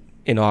season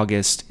in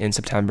August, in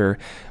September,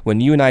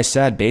 when you and I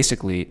said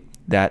basically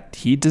that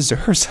he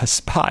deserves a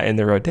spot in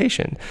the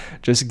rotation,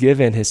 just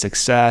given his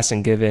success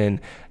and given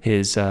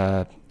his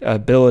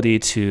ability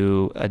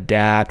to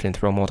adapt and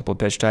throw multiple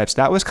pitch types.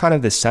 That was kind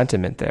of the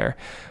sentiment there.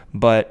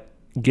 But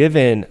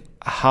given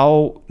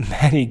how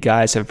many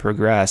guys have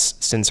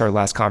progressed since our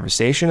last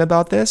conversation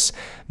about this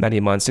many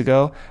months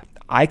ago,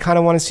 I kind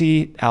of want to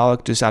see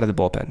Alec just out of the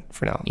bullpen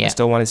for now. Yeah. I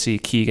still want to see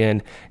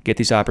Keegan get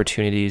these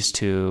opportunities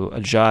to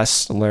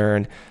adjust,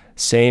 learn.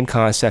 Same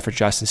concept for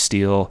Justin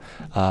Steele.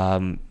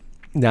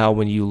 Now,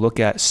 when you look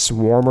at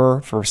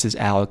Swarmer versus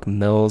Alec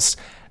Mills,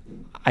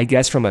 I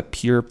guess from a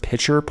pure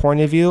pitcher point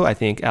of view, I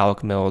think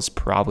Alec Mills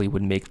probably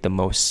would make the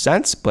most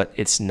sense, but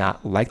it's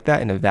not like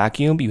that in a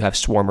vacuum. You have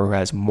Swarmer who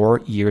has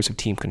more years of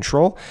team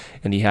control,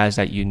 and he has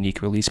that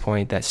unique release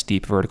point, that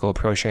steep vertical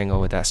approach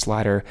angle with that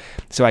slider.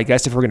 So I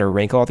guess if we're going to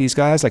rank all these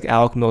guys, like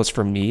Alec Mills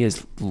for me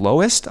is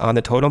lowest on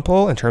the totem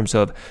pole in terms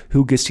of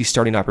who gets these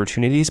starting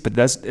opportunities, but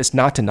it's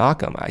not to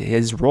knock him.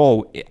 His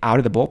role out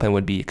of the bullpen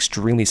would be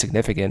extremely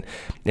significant,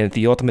 and if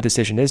the ultimate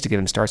decision is to give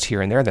him starts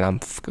here and there, then I'm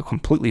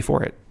completely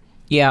for it.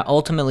 Yeah,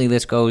 ultimately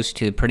this goes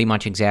to pretty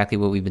much exactly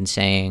what we've been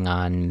saying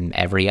on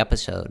every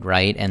episode,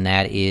 right? And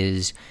that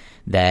is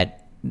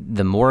that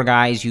the more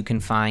guys you can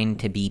find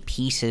to be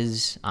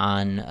pieces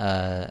on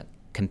a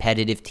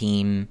competitive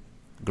team,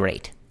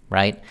 great,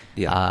 right?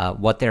 Yeah.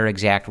 What their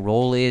exact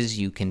role is,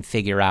 you can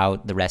figure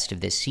out the rest of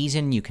this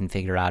season. You can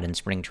figure out in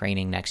spring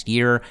training next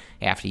year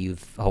after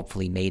you've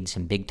hopefully made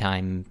some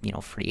big-time,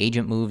 free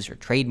agent moves or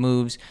trade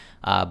moves.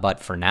 But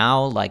for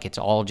now, it's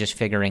all just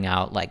figuring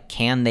out,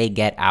 can they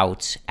get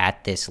outs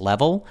at this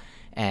level?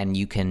 And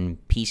you can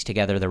piece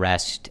together the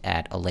rest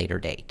at a later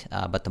date.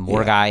 But the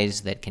more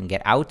guys that can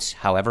get outs,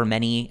 however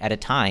many at a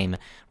time,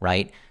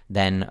 right,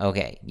 then,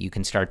 okay, you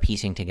can start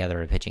piecing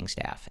together a pitching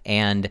staff.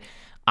 And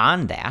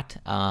on that,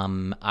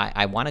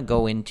 I want to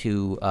go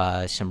into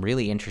some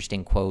really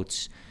interesting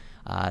quotes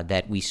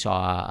that we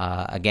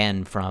saw,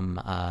 again, from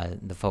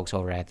the folks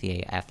over at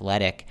The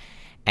Athletic,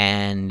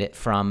 and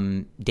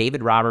from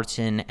David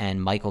Robertson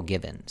and Michael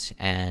Givens.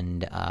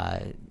 And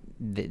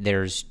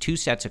there's two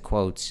sets of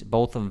quotes,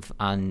 both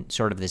on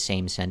sort of the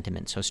same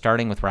sentiment. So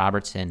starting with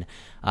Robertson,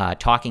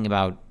 talking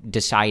about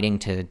deciding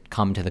to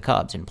come to the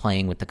Cubs and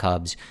playing with the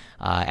Cubs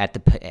at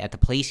the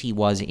place he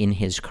was in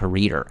his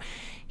career.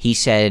 He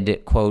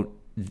said, quote,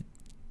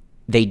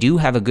 "They do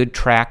have a good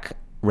track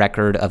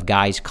record of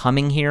guys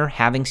coming here,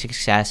 having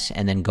success,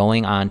 and then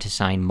going on to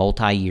sign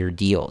multi-year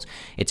deals.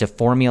 It's a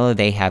formula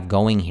they have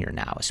going here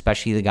now,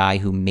 especially the guy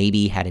who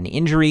maybe had an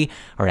injury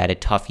or had a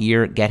tough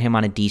year. Get him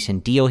on a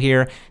decent deal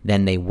here,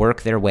 then they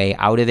work their way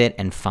out of it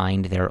and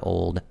find their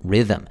old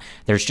rhythm.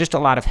 There's just a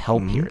lot of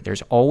help here.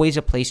 There's always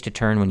a place to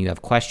turn when you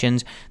have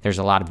questions. There's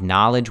a lot of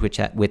knowledge with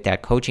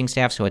that coaching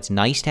staff, so it's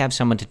nice to have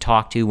someone to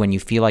talk to when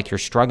you feel like you're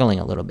struggling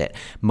a little bit.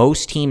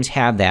 Most teams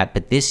have that,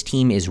 but this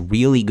team is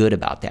really good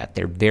about that.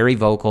 They're very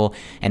vocal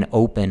and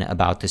open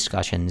about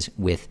discussions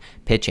with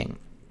pitching."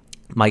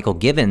 Michael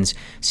Givens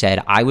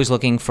said, "I was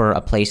looking for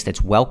a place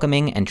that's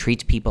welcoming and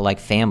treats people like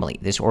family.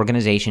 This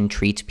organization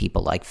treats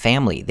people like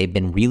family. They've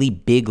been really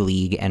big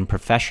league and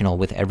professional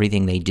with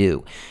everything they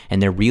do,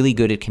 and they're really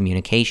good at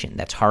communication.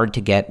 That's hard to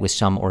get with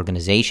some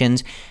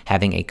organizations,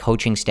 having a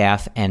coaching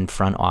staff and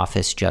front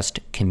office just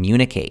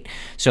communicate."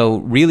 So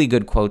really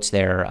good quotes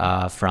there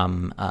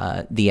from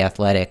The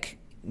Athletic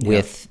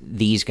with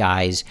these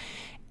guys.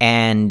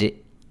 And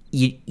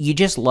you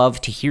just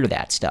love to hear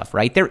that stuff,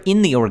 right? They're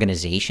in the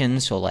organization,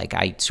 so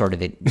I sort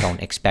of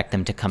don't expect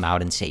them to come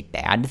out and say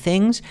bad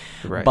things.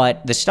 Right.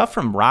 But the stuff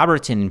from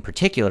Robertson in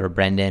particular,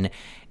 Brendan,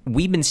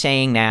 we've been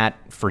saying that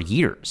for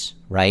years,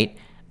 right?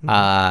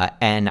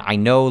 And I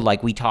know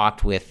we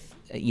talked with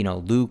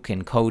Luke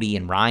and Cody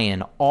and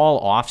Ryan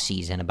all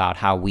offseason about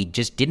how we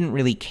just didn't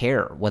really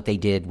care what they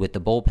did with the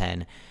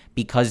bullpen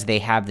because they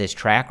have this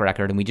track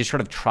record and we just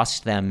sort of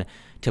trust them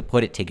to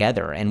put it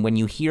together. And when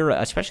you hear,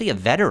 especially a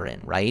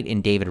veteran, right,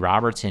 in David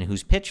Robertson,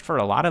 who's pitched for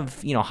a lot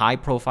of,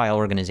 high-profile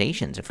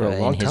organizations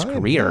in his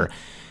career,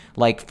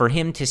 for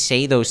him to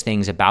say those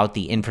things about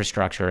the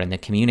infrastructure and the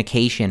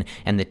communication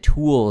and the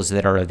tools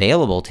that are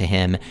available to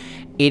him,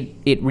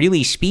 it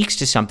really speaks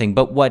to something.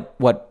 But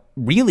what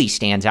really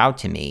stands out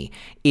to me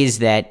is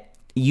that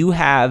you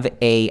have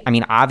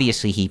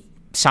obviously he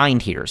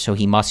signed here, so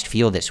he must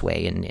feel this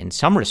way in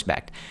some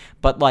respect.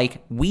 But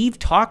we've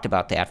talked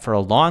about that for a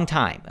long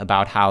time,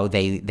 about how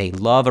they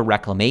love a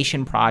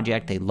reclamation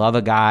project. They love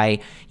a guy,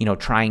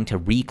 trying to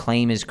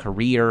reclaim his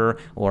career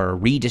or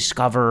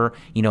rediscover,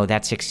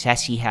 that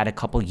success he had a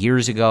couple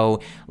years ago.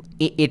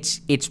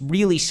 It's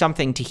really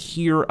something to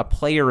hear a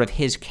player of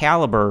his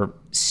caliber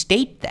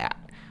state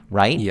that,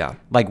 right? Yeah.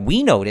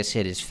 We notice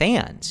it as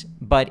fans,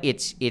 but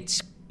it's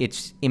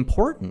it's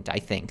important, I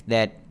think,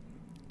 that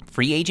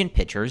free agent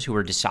pitchers who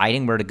are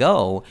deciding where to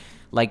go,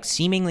 like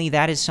seemingly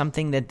that is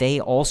something that they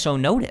also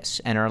notice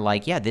and are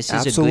like, yeah, this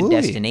is a good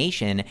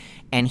destination,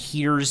 and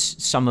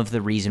here's some of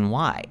the reason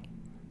why.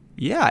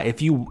 Yeah,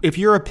 if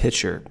you're a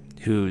pitcher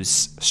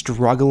who's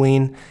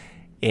struggling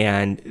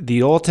and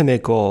the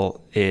ultimate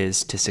goal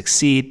is to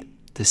succeed,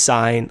 to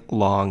sign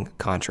long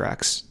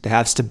contracts, to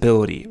have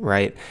stability,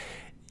 right?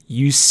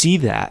 You see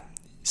that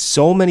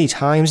so many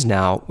times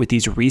now with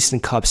these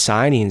recent Cubs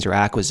signings or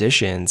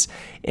acquisitions.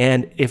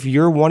 And if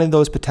you're one of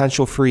those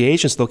potential free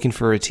agents looking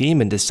for a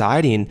team and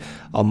deciding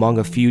among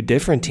a few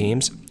different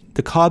teams,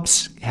 the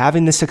Cubs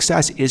having the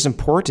success is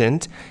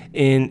important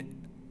in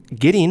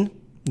getting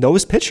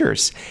those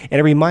pitchers. And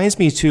it reminds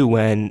me too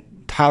when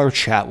Tyler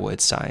Chatwood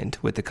signed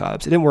with the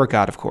Cubs. It didn't work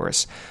out, of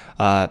course.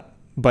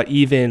 But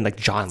even like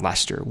John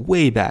Lester,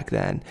 way back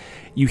then,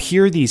 you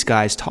hear these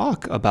guys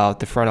talk about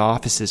the front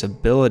office's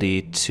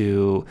ability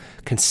to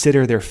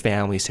consider their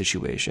family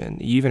situation.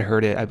 You even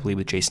heard it, I believe,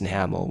 with Jason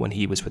Hamill when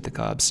he was with the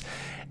Cubs.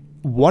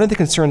 One of the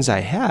concerns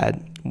I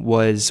had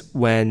was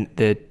when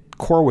the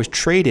core was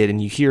traded, and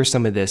you hear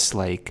some of this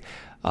like,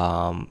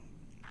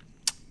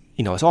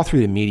 it's all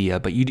through the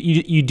media, but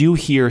you do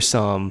hear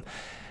some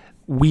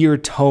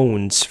weird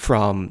tones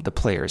from the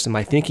players. And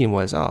my thinking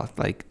was,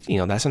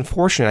 that's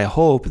unfortunate. I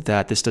hope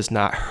that this does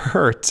not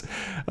hurt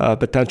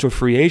potential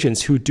free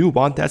agents who do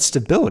want that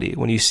stability.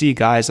 When you see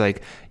guys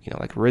like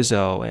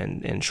Rizzo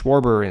and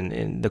Schwarber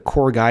and the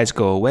core guys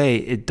go away,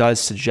 it does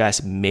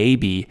suggest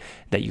maybe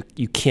that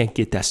you can't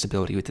get that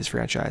stability with this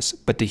franchise.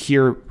 But to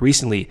hear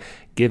recently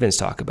Givens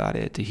talk about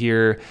it, to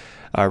hear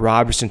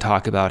Robertson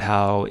talk about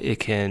how it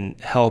can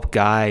help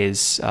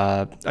guys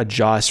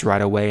adjust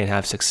right away and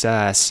have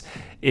success,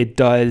 it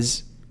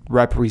does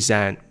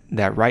represent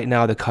that right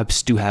now the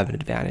Cubs do have an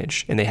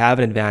advantage. And they have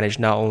an advantage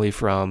not only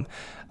from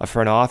a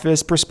front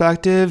office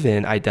perspective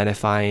and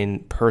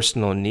identifying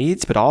personal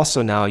needs, but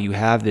also now you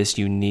have this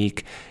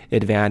unique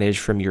advantage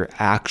from your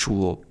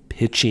actual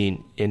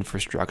pitching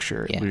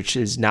infrastructure, which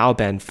has now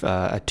been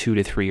a 2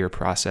 to 3 year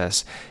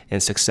process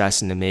and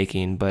success in the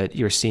making. But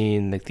you're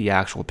seeing like the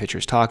actual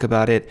pitchers talk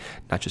about it,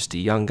 not just the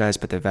young guys,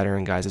 but the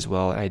veteran guys as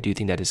well. And I do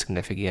think that is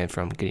significant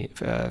from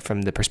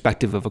the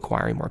perspective of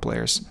acquiring more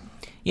players.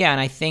 Yeah,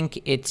 and I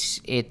think it's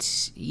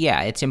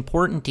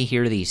important to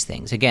hear these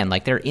things. Again,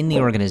 like they're in the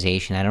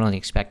organization. I don't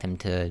expect them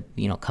to,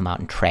 come out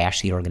and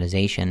trash the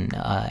organization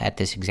at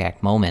this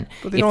exact moment.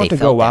 But they don't have to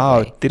go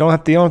out. They don't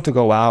have to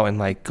go out and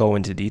like go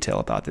into detail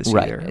about this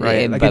either,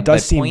 right? Like it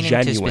does seem genuine.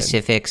 Pointing to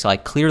specifics,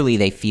 like clearly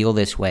they feel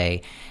this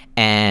way,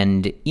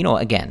 and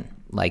again,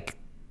 like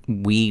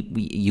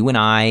you and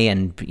I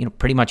and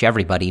pretty much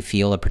everybody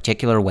feel a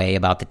particular way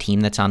about the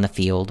team that's on the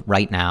field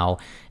right now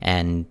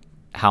and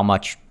how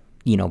much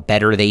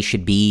better they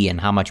should be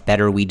and how much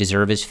better we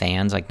deserve as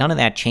fans. Like none of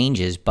that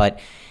changes, but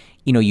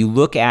you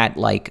look at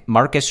like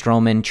Marcus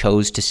Stroman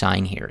chose to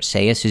sign here.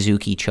 Seiya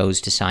Suzuki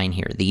chose to sign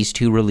here. These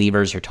two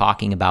relievers are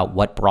talking about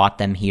what brought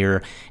them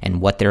here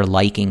and what they're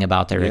liking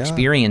about their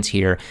experience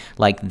here.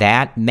 Like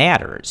that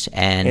matters.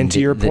 And to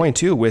your point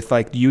too, with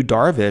like Yu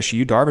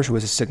Darvish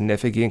was a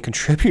significant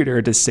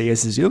contributor to Seiya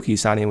Suzuki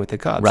signing with the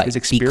Cubs. Right,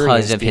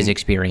 because of his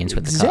experience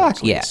with the Cubs.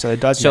 Exactly. Yeah. So it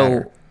does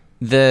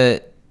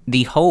matter.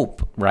 The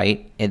hope,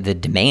 right, the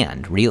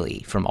demand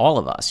really from all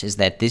of us is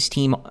that this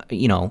team,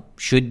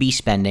 should be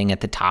spending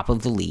at the top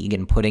of the league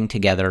and putting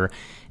together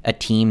a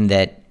team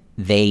that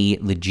they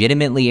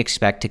legitimately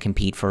expect to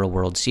compete for a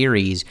World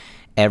Series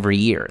every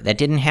year. That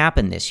didn't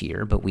happen this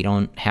year, but we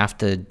don't have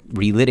to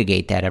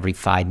relitigate that every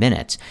 5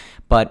 minutes.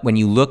 But when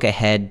you look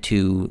ahead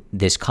to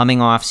this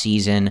coming off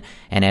season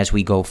and as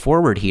we go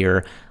forward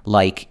here,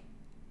 like,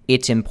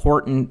 it's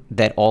important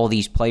that all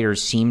these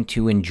players seem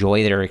to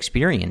enjoy their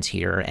experience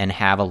here and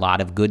have a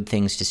lot of good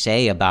things to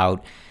say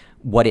about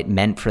what it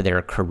meant for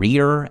their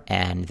career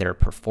and their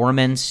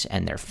performance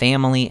and their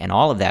family and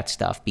all of that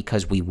stuff,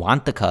 because we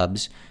want the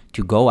Cubs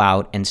to go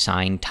out and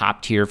sign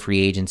top-tier free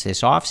agents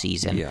this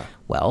offseason. Yeah.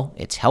 Well,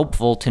 it's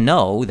helpful to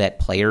know that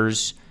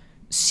players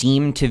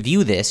seem to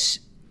view this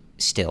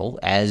still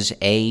as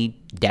a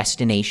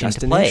destination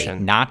to play,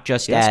 not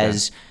just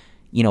as...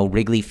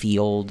 Wrigley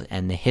Field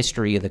and the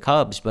history of the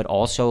Cubs, but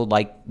also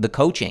like the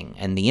coaching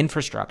and the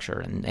infrastructure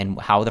and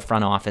how the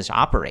front office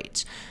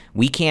operates.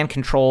 We can't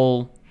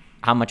control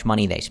how much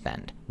money they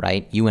spend,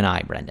 right? You and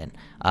I, Brendan.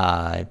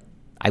 I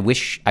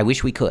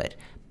wish we could,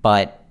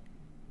 but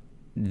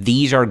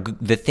these are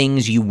the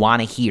things you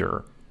want to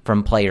hear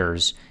from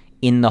players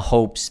in the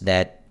hopes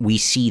that we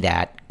see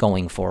that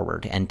going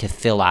forward and to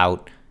fill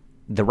out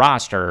the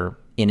roster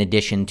in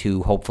addition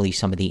to hopefully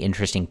some of the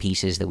interesting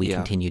pieces that we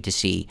continue to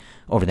see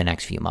over the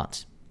next few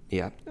months.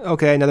 Yeah.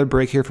 Okay, another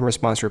break here from our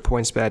sponsor,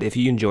 PointsBet. If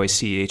you enjoy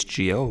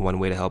CHGO, one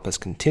way to help us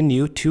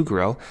continue to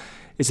grow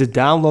is to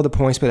download the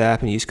PointsBet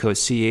app and use code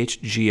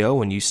CHGO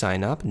when you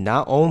sign up.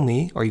 Not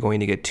only are you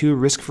going to get 2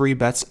 risk-free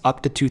bets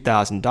up to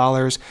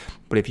 $2,000,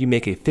 but if you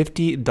make a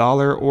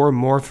 $50 or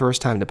more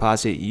first-time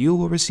deposit, you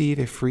will receive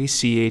a free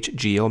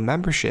CHGO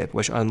membership,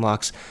 which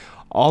unlocks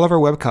all of our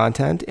web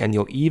content, and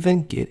you'll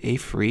even get a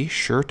free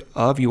shirt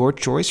of your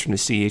choice from the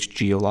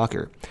CHGO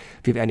Locker.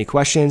 If you have any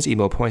questions,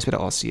 email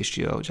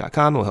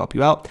pointsbet@allchgo.com. We'll help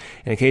you out.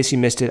 And in case you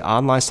missed it,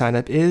 online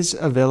sign-up is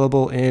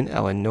available in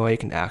Illinois. You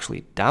can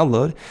actually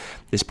download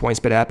this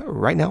PointsBet app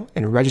right now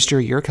and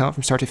register your account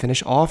from start to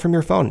finish, all from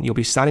your phone. You'll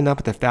be signing up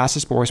at the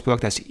fastest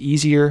sportsbook that's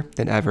easier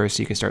than ever,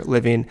 so you can start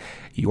living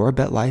your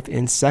bet life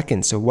in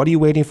seconds. So what are you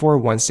waiting for?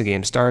 Once the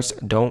game starts,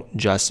 don't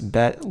just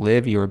bet.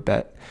 Live your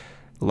bet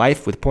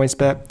life with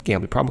PointsBet.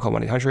 Gambling problem, call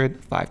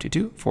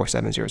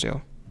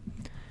 1-800-522-4700.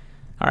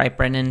 All right,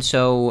 Brendan.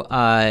 So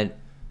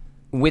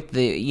with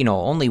the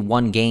only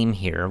one game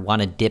here,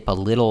 want to dip a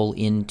little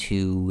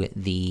into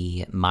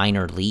the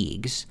minor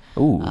leagues.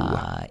 Ooh.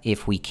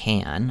 If we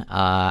can.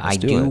 I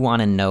do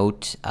want to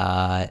note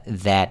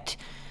that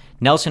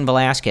Nelson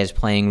Velasquez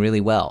playing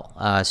really well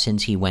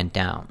since he went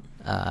down.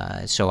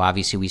 So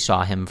obviously we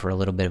saw him for a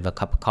little bit of a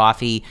cup of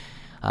coffee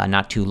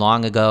not too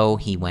long ago.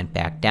 He went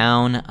back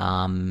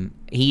down.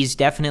 He's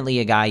definitely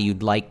a guy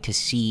you'd like to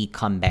see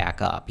come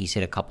back up. He's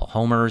hit a couple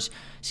homers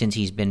since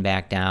he's been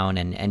back down,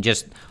 and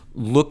just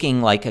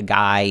looking like a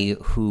guy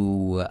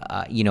who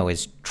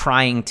is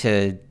trying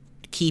to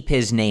keep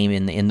his name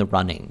in the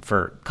running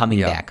for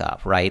coming back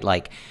up, right?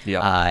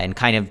 And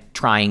kind of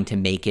trying to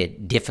make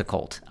it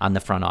difficult on the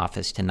front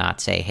office to not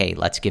say, hey,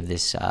 let's give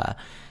this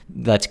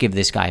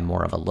guy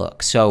more of a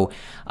look. So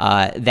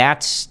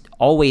that's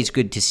always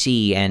good to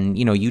see. And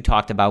you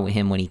talked about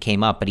him when he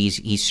came up, but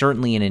he's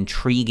certainly an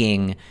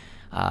intriguing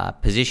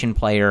position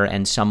player,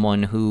 and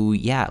someone who,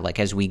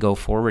 as we go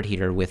forward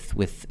here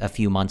with a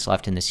few months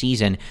left in the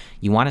season,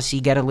 you want to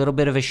see get a little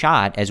bit of a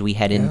shot as we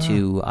head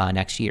into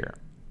next year.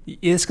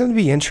 It's going to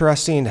be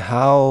interesting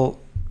how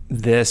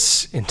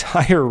this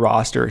entire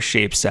roster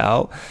shapes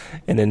out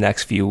in the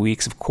next few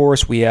weeks. Of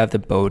course, we have the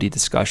Bodie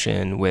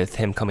discussion with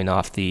him coming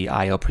off the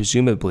IL,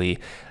 presumably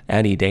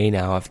any day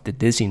now if the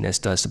dizziness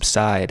does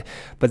subside.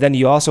 But then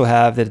you also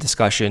have the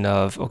discussion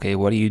of, okay,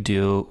 what do you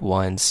do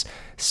once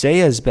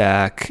Seiya's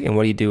back, and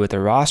what do you do with the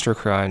roster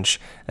crunch,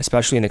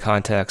 especially in the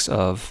context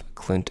of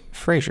Clint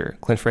Frazier?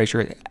 Clint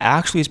Frazier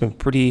actually has been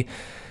pretty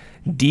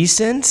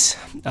decent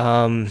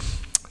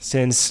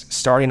since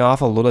starting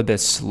off a little bit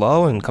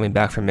slow and coming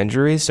back from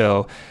injury.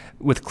 So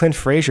with Clint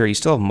Frazier, you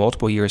still have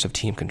multiple years of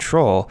team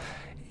control,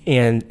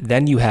 and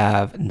then you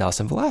have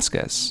Nelson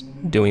Velasquez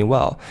doing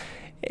well.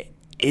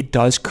 It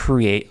does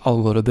create a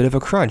little bit of a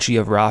crunch. You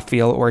have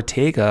Rafael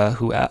Ortega,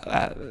 who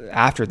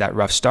after that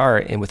rough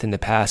start and within the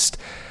past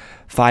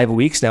 5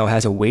 weeks now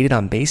has a weighted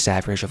on base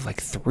average of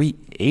like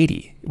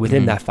 380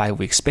 within that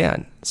 5-week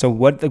span. So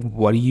what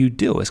do you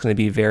do? It's going to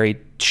be very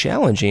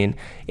challenging.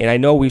 And I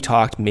know we've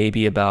talked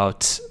maybe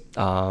about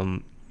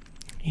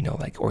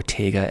like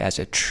Ortega as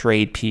a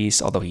trade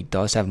piece, although he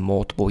does have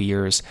multiple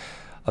years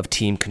of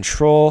team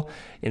control.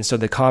 And so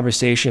the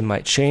conversation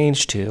might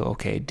change to,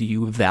 okay, do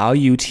you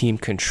value team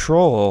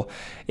control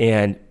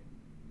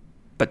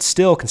but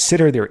still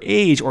consider their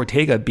age,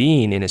 Ortega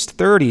being in his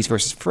 30s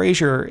versus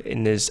Frazier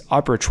in his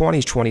upper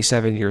 20s,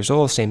 27 years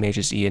old, same age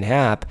as Ian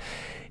Happ.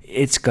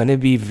 It's going to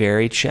be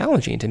very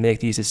challenging to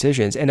make these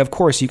decisions. And of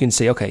course, you can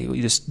say, okay,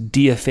 you just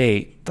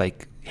DFA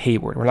like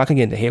Hayward. We're not going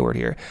to get into Hayward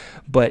here,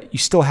 but you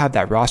still have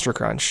that roster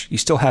crunch. You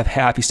still have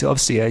Happ, you still have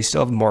Seiya, you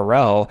still have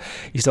Morel,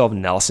 you still have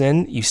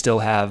Nelson, you still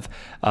have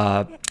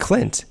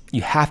Clint.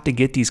 You have to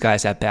get these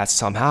guys at bats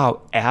somehow,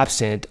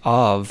 absent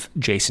of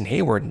Jason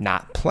Hayward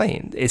not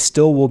playing. It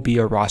still will be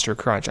a roster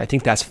crunch. I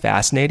think that's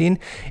fascinating,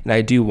 and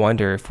I do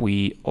wonder if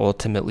we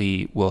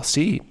ultimately will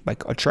see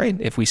like a trade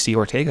if we see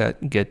Ortega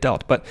get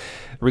dealt. But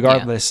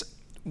regardless,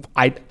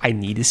 I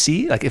need to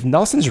see, like, if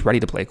Nelson's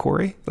ready to play,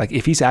 Corey, like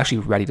if he's actually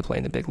ready to play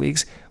in the big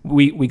leagues,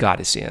 we got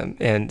to see him.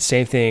 And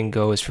same thing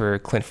goes for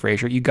Clint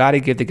Frazier. You got to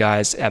give the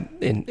guys,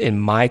 in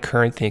my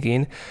current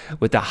thinking,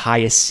 with the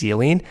highest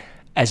ceiling,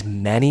 as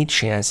many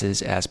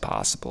chances as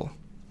possible.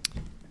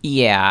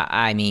 Yeah,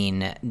 I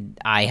mean,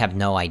 I have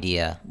no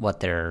idea what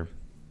they're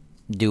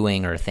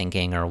doing or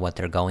thinking or what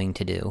they're going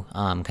to do,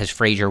 because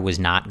Frazier was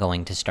not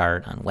going to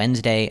start on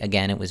Wednesday.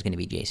 Again, it was going to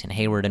be Jason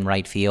Hayward in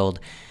right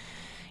field.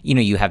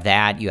 You have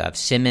that, you have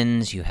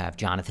Simmons, you have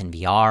Jonathan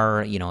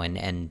VR,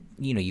 and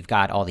you've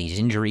got all these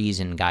injuries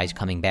and guys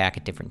coming back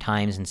at different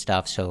times and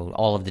stuff, so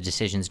all of the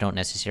decisions don't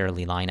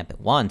necessarily line up at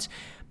once.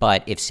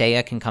 But if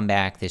Seiya can come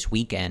back this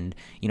weekend,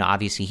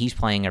 obviously he's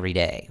playing every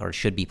day, or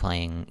should be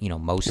playing,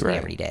 mostly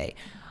every day.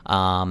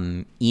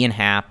 Ian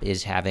Happ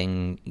is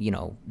having,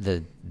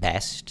 the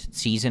best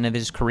season of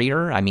his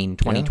career. I mean,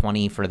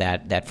 2020 for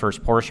that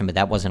first portion, but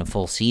that wasn't a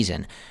full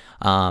season.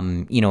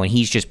 And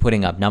he's just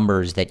putting up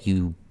numbers that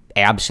you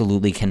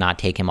absolutely cannot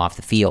take him off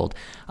the field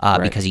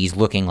because he's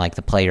looking like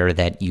the player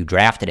that you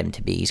drafted him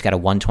to be. He's got a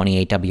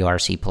 128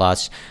 WRC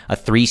plus, a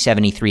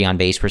 373 on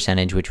base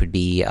percentage, which would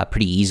be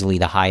pretty easily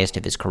the highest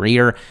of his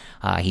career.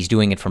 He's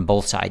doing it from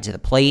both sides of the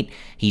plate.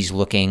 He's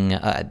looking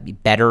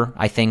better,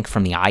 I think,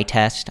 from the eye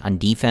test on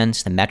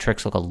defense. The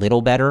metrics look a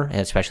little better,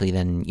 especially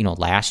than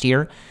last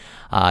year.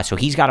 So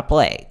he's got to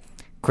play.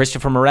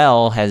 Christopher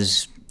Morel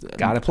has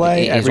Gotta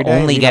play is every day,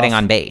 only lead getting off.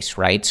 on base,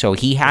 right? So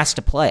he has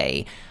to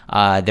play.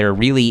 There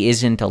really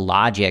isn't a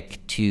logic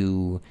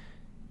to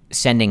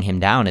sending him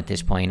down at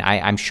this point.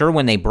 I'm sure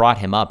when they brought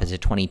him up as a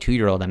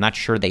 22-year-old, I'm not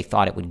sure they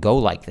thought it would go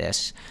like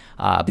this,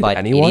 but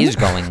anyone? it is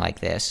going like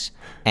this,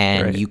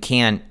 and Right. you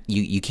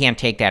can't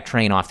take that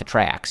train off the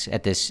tracks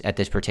at this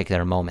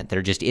particular moment.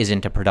 There just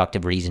isn't a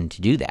productive reason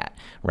to do that,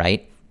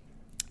 right?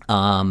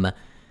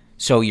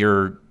 So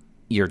you're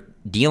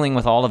dealing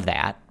with all of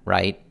that,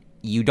 right?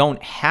 You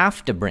don't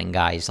have to bring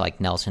guys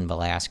like Nelson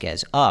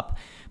Velasquez up,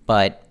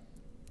 but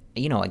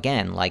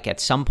again, like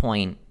at some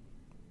point,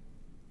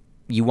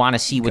 you want to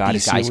see what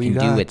these guys can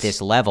do at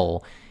this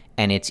level,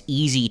 and it's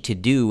easy to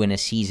do in a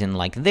season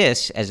like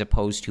this as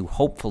opposed to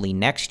hopefully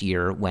next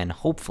year when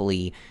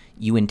hopefully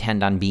you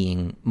intend on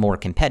being more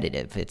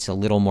competitive. It's a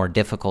little more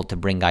difficult to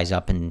bring guys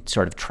up and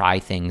sort of try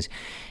things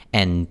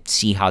and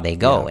see how they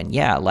go.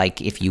 Yeah. And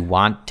like if you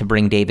want to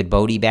bring David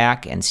Bodie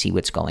back and see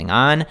what's going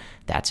on,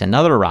 that's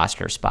another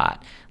roster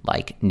spot.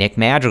 Like Nick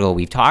Madrigal,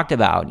 we've talked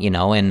about,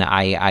 and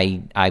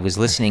I was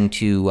listening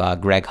to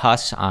Greg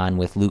Huss on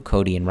with Luke,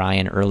 Cody, and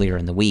Ryan earlier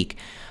in the week.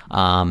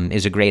 It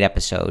was a great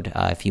episode.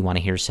 If you want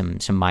to hear some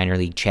minor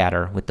league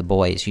chatter with the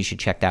boys, you should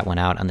check that one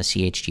out on the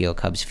CHGO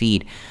Cubs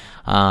feed.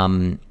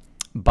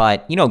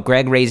 But,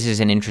 Greg raises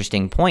an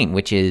interesting point,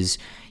 which is,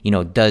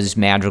 does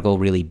Madrigal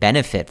really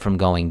benefit from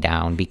going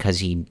down because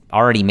he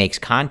already makes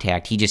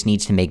contact? He just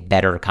needs to make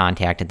better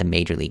contact at the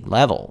major league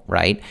level,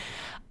 right?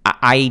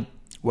 I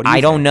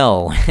don't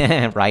know,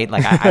 right?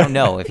 Like, I don't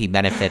know if he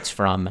benefits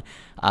from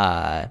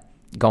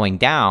going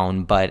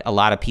down, but a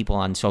lot of people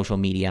on social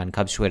media, on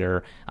Cubs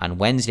Twitter on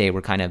Wednesday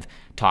were kind of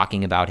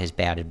talking about his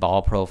batted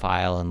ball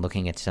profile and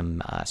looking at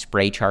some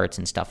spray charts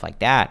and stuff like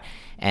that.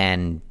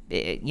 And,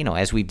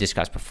 as we've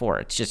discussed before,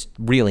 it's just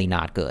really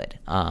not good.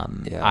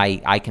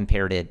 I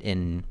compared it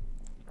in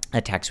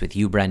a text with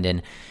you,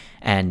 Brendan,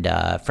 and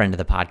a friend of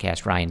the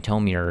podcast, Ryan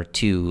Tomier,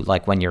 to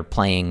like when you're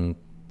playing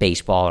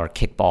baseball or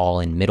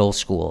kickball in middle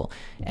school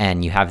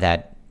and you have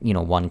that,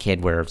 one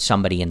kid where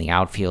somebody in the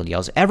outfield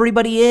yells,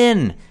 "Everybody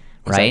in!"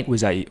 Right?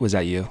 Was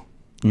that you?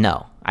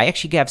 No, I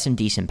actually have some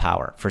decent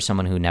power for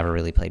someone who never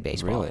really played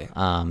baseball. Really?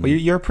 Well,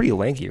 you're pretty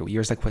lanky.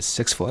 You're like, what,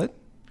 6 foot?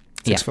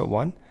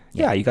 6'1"?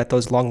 Yeah, you got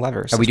those long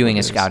levers. Are we doing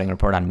a scouting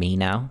report on me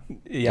now?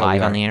 Yeah,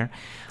 live on the air?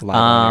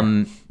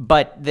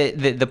 But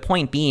the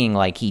point being,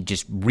 like, he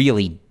just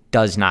really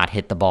does not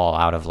hit the ball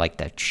out of like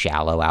the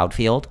shallow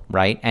outfield,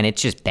 right? And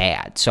it's just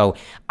bad. So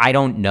I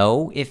don't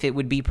know if it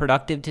would be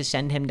productive to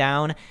send him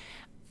down,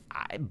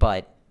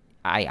 but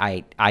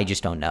I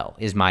just don't know.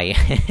 Is my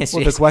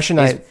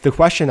the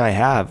question I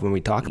have when we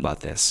talk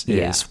about this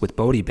is with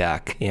Bodie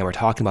back and we're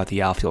talking about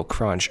the outfield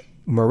crunch.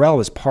 Morel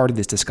is part of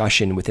this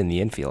discussion within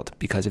the infield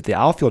because if the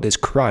outfield is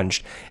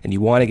crunched and you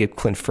want to give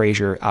Clint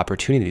Frazier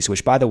opportunities,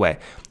 which by the way,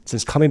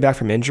 since coming back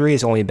from injury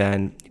has only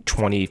been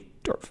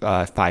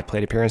 25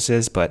 plate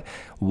appearances, but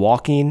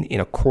walking in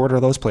a quarter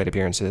of those plate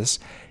appearances,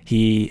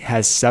 he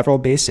has several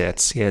base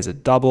hits. He has a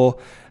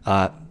double,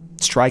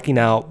 striking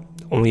out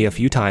only a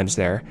few times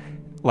there.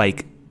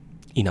 Like,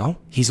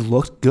 he's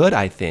looked good,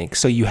 I think.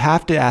 So you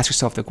have to ask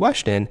yourself the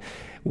question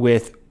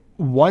with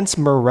once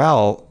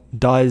Morel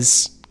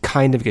does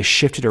kind of get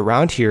shifted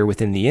around here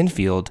within the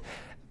infield,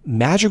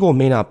 Madrigal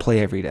may not play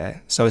every day.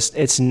 So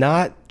it's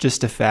not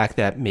just the fact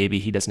that maybe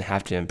he doesn't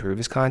have to improve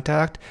his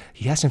contact.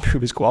 He has to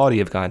improve his quality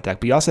of contact,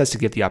 but he also has to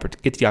get the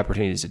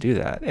opportunities to do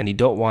that. And you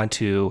don't want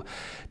to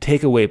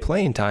take away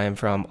playing time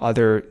from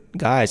other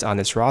guys on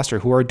this roster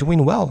who are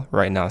doing well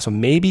right now. So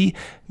maybe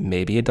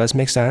it does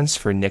make sense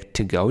for Nick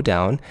to go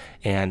down,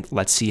 and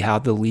let's see how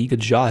the league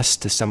adjusts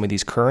to some of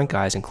these current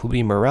guys,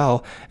 including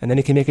Morel, and then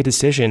he can make a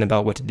decision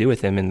about what to do with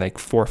him in like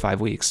 4 or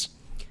 5 weeks.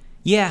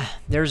 Yeah,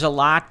 there's a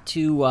lot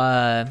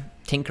to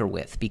tinker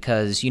with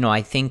because,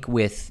 I think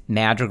with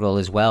Madrigal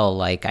as well,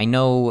 like I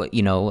know,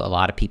 a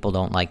lot of people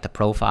don't like the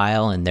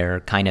profile and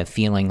they're kind of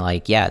feeling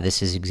like, yeah,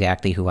 this is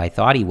exactly who I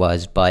thought he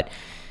was, but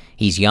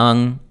he's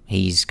young.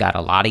 He's got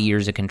a lot of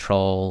years of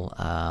control,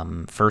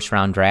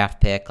 first-round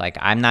draft pick. Like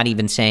I'm not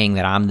even saying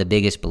that I'm the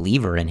biggest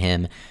believer in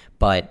him,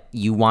 but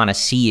you want to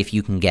see if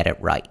you can get it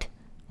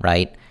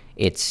right?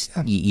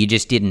 You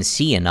just didn't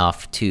see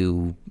enough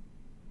to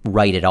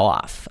write it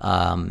off.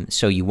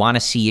 So you want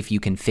to see if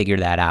you can figure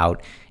that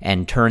out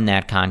and turn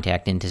that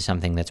contact into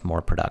something that's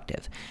more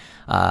productive.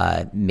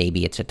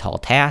 Maybe it's a tall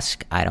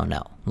task. I don't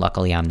know.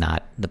 Luckily, I'm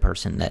not the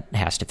person that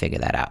has to figure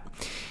that out.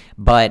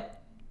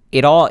 But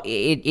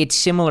it's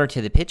similar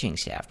to the pitching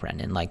staff,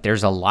 Brendan. Like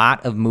there's a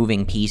lot of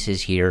moving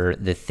pieces here.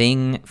 The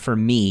thing for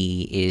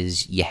me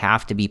is you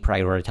have to be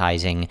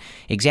prioritizing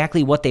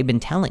exactly what they've been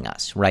telling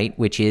us, right?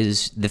 Which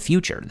is the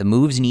future. The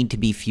moves need to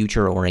be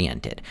future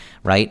oriented,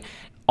 right?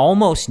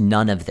 Almost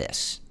none of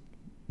this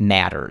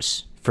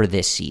matters for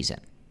this season,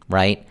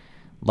 right?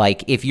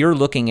 Like if you're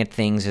looking at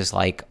things as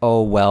like,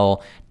 oh,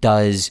 well,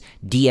 does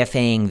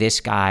DFAing this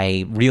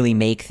guy really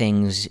make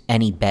things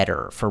any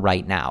better for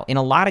right now? In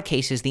a lot of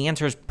cases, the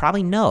answer is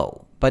probably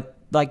no, but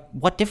like,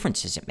 what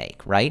difference does it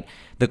make, right?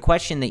 The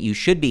question that you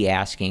should be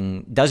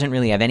asking doesn't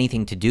really have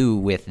anything to do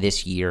with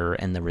this year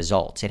and the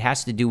results. It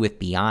has to do with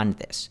beyond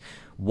this.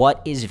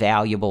 What is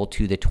valuable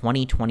to the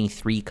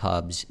 2023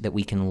 Cubs that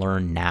we can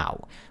learn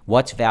now?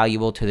 What's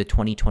valuable to the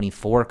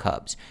 2024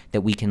 Cubs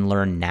that we can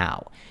learn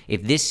now?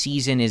 If this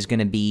season is going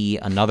to be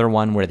another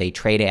one where they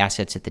trade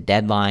assets at the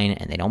deadline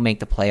and they don't make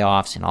the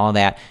playoffs and all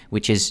that,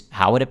 which is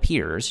how it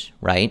appears,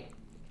 right?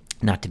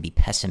 Not to be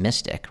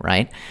pessimistic,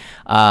 right?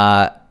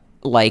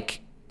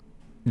 Like,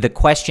 the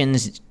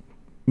questions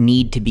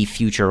need to be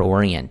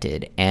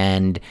future-oriented.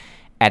 And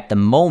at the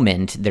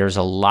moment, there's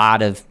a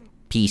lot of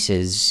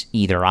pieces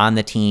either on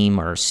the team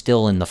or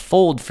still in the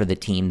fold for the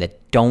team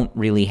that don't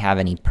really have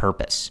any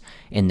purpose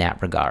in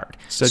that regard.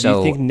 So do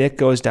you think Nick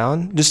goes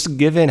down? Just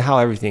given how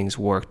everything's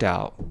worked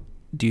out,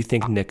 do you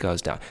think Nick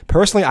goes down?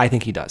 Personally, I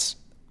think he does.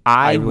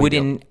 I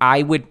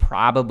would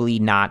probably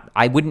not.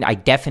 I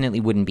definitely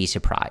wouldn't be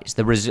surprised.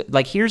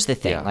 Like, here's the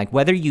thing. Like,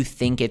 whether you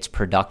think it's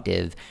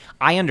productive,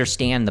 I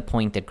understand the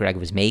point that Greg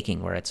was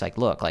making, where it's like,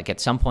 look, like, at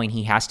some point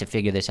he has to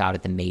figure this out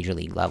at the major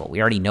league level. We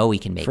already know he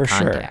can make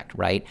contact,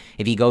 right?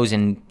 If he goes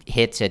and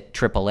hits at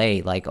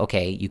AAA, like,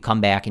 okay, you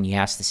come back and you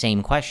ask the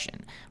same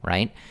question,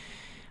 right?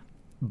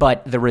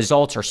 But the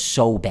results are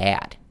so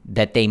bad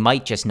that they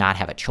might just not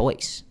have a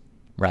choice.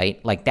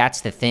 Right? Like,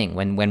 that's the thing.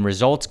 When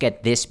results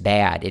get this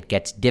bad, it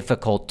gets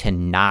difficult to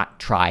not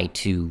try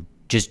to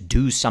just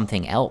do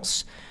something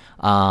else.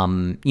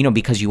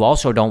 Because you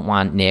also don't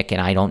want Nick,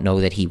 and I don't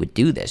know that he would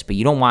do this, but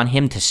you don't want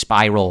him to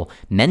spiral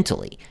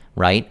mentally,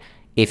 right?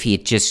 If he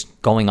just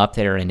going up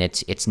there and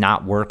it's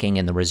not working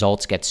and the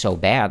results get so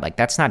bad, like,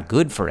 that's not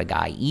good for a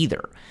guy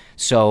either.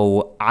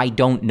 So I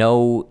don't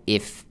know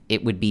if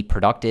it would be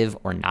productive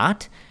or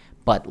not,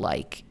 but,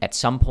 like, at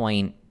some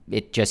point,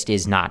 it just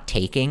is not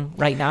taking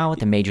right now at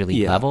the major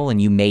league level,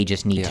 and you may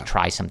just need to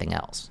try something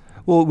else.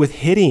 Well, with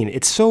hitting,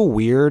 it's so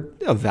weird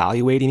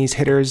evaluating these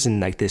hitters in,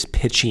 like, this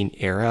pitching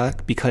era,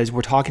 because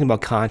we're talking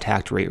about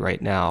contact rate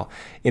right now,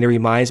 and it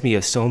reminds me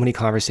of so many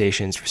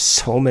conversations for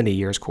so many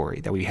years, Corey,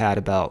 that we had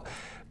about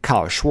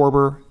Kyle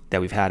Schwarber, that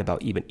we've had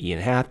about even Ian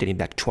Happ dating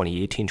back to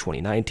 2018,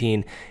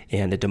 2019,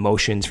 and the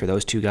demotions for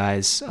those two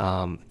guys.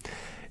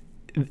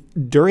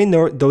 During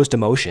those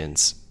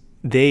demotions,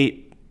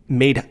 they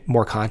made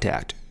more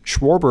contact.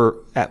 Schwarber,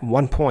 at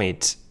one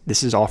point,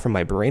 this is all from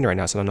my brain right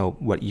now, so I don't know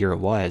what year it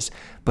was,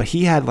 but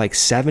he had like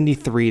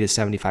 73 to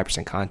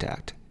 75%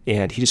 contact,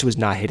 and he just was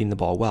not hitting the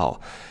ball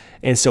well.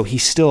 And so he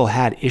still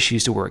had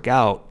issues to work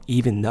out,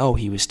 even though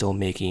he was still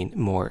making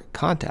more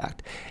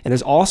contact. And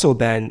there's also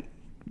been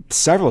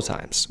several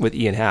times with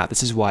Ian Happ.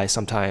 This is why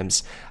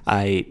sometimes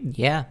I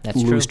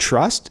lose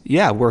trust.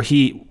 Yeah, where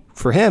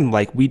for him,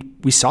 like,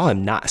 we saw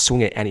him not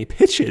swing at any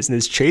pitches, and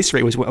his chase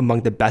rate was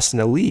among the best in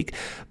the league,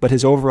 but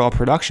his overall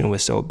production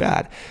was so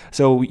bad.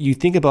 So you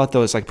think about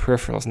those, like,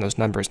 peripherals and those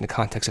numbers in the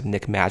context of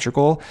Nick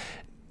Madrigal.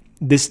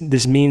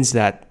 This means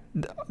that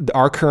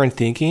our current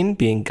thinking,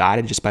 being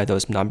guided just by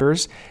those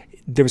numbers,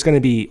 there's going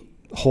to be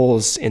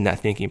holes in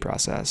that thinking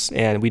process,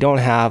 and we don't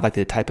have, like,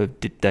 the type of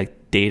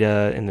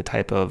data and the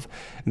type of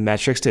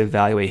metrics to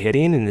evaluate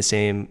hitting in the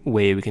same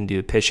way we can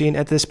do pitching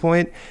at this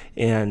point.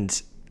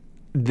 And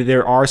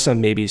there are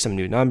maybe some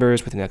new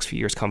numbers with the next few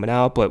years coming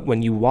out, but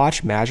when you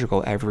watch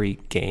Madrigal every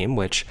game,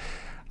 which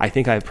I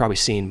think I've probably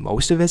seen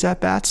most of his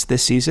at-bats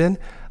this season,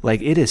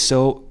 like, it is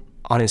so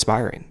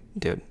uninspiring,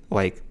 dude.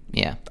 Like,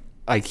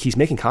 he's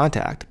making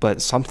contact,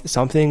 but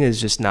something is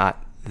just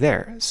not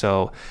there.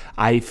 So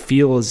I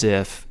feel as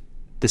if,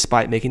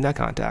 despite making that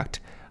contact,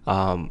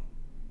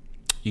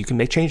 you can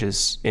make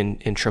changes in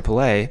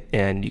AAA,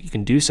 and you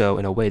can do so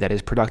in a way that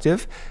is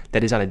productive,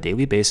 that is on a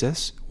daily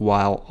basis,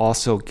 while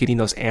also getting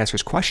those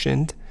answers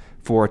questioned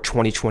for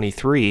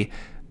 2023.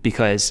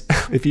 Because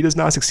if he does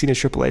not succeed in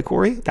AAA,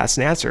 Corey, that's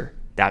an answer.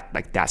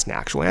 That's an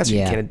actual answer.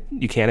 Yeah.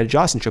 You can't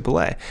adjust in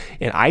AAA.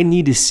 And I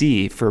need to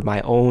see, for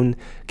my own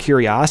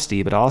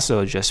curiosity, but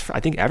also just for, I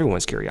think,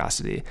 everyone's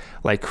curiosity,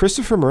 like,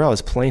 Christopher Morel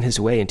is playing his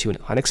way into an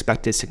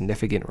unexpected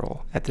significant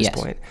role at this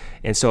point.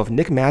 And so if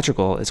Nick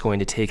Madrigal is going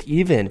to take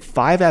even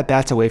 5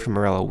 at-bats away from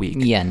Morel a week,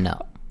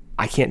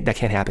 that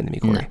can't happen to me,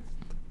 Corey. No.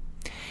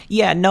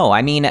 Yeah, no,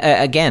 I mean,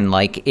 again,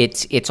 like,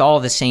 it's all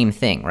the same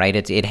thing, right?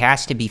 It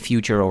has to be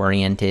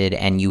future-oriented,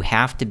 and you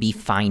have to be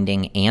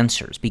finding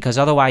answers, because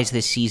otherwise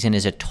this season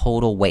is a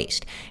total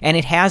waste. And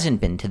it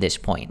hasn't been to this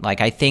point. Like,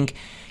 I think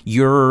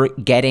you're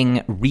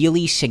getting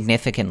really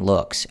significant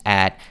looks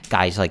at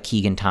guys like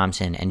Keegan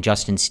Thompson and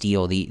Justin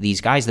Steele,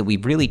 these guys that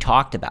we've really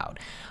talked about.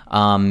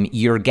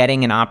 You're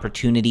getting an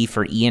opportunity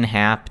for Ian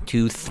Happ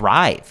to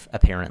thrive,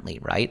 apparently,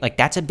 right? Like,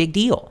 that's a big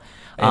deal.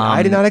 And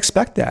I did not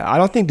expect that. I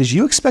don't think, did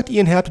you expect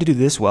Ian Happ to do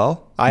this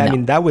well? I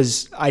mean, that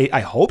was, I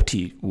hoped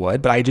he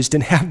would, but I just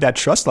didn't have that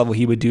trust level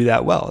he would do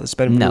that well. It's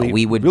been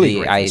we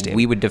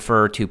would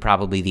defer to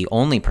probably the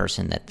only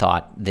person that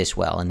thought this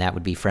well, and that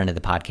would be friend of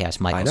the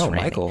podcast,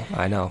 Michael.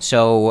 I know.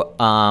 So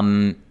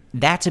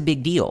that's a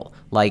big deal.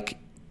 Like,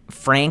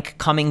 Frank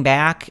coming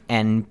back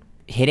and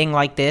hitting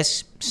like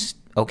this,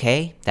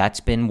 okay, that's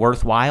been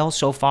worthwhile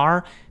so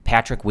far.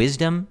 Patrick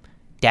Wisdom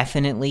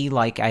definitely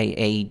like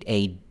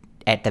a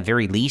at the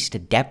very least, a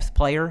depth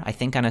player, I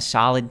think, on a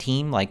solid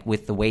team, like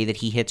with the way that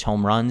he hits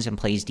home runs and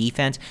plays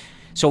defense.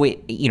 So,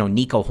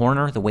 Nico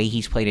Horner, the way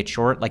he's played it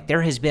short, like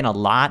there has been a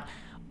lot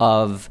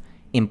of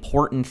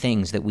important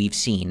things that we've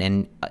seen.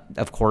 And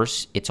of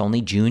course, it's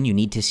only June. You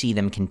need to see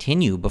them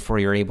continue before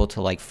you're able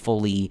to like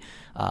fully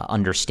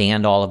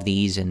understand all of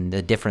these and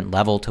the different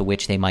level to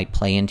which they might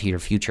play into your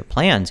future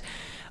plans.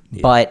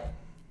 Yeah. But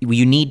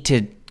you need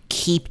to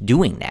keep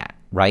doing that.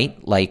 Right?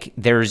 Like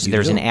there's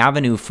an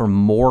avenue for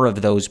more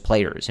of those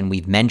players, and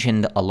we've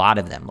mentioned a lot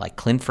of them. Like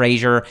Clint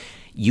Frazier,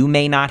 you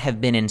may not have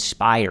been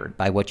inspired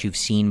by what you've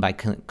seen by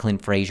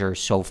Clint Frazier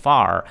so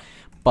far,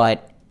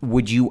 but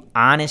would you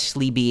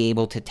honestly be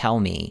able to tell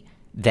me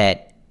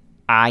that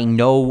I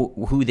know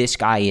who this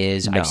guy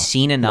is? No, I've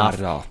seen enough. Not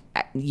at all.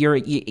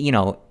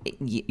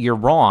 You're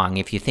wrong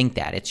if you think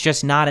that. It's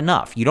just not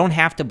enough. You don't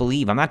have to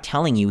believe. I'm not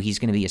telling you he's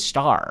going to be a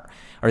star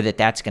or that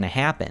that's going to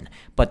happen.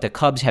 But the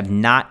Cubs have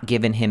not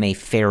given him a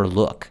fair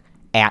look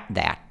at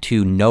that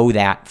to know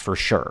that for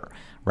sure,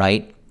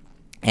 right?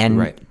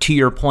 And to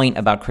your point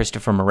about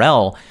Christopher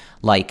Morel,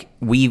 like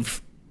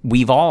we've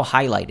all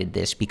highlighted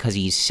this because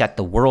he's set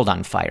the world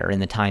on fire in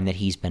the time that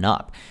he's been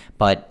up.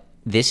 But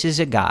this is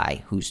a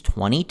guy who's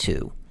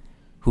 22,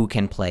 who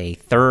can play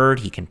third,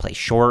 he can play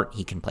short,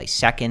 he can play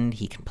second,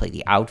 he can play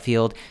the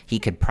outfield, he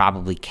could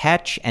probably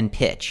catch and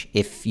pitch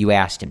if you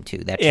asked him to.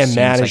 That just and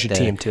manage a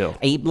team too.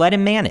 Let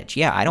him manage.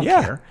 Yeah, I don't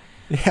care.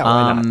 Yeah,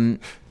 why not?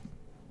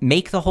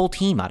 Make the whole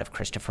team out of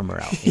Christopher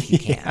Morel if you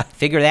can.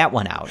 Figure that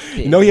one out.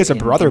 No, he has a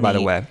brother, by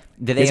the way.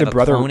 Do they have a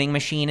cloning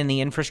machine in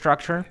the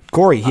infrastructure?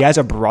 Corey, he has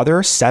a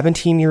brother,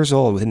 17 years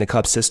old within the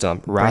Cubs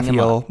system,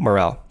 Rafael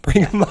Morel.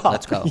 Bring him up.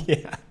 Let's go.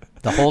 Yeah.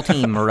 The whole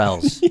team,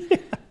 Morels.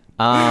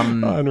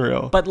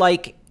 Unreal. But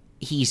like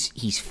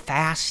he's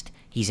fast,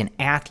 he's an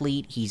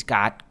athlete, he's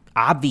got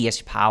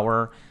obvious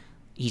power,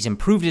 he's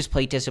improved his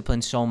plate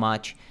discipline so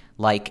much.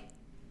 Like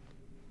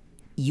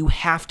you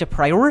have to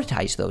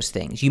prioritize those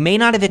things. You may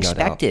not have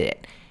expected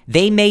it.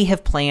 They may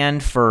have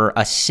planned for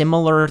a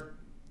similar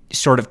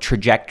sort of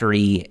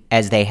trajectory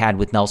as they had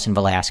with Nelson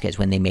Velasquez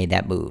when they made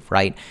that move,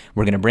 right?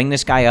 We're going to bring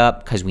this guy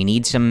up because we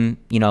need some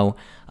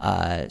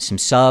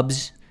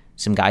subs,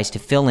 some guys to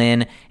fill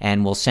in,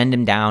 and we'll send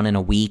him down in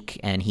a week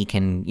and he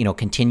can,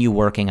 continue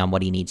working on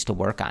what he needs to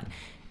work on.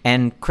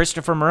 And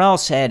Christopher Morel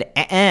said,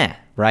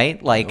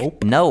 right? Like,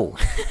 nope. No,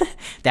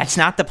 that's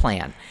not the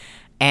plan.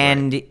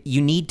 And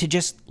you need to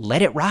just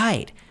let it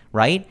ride,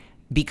 right?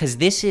 Because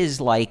this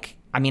is like,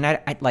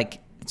 I like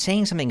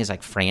saying something is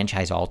like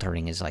franchise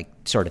altering is like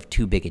sort of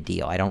too big a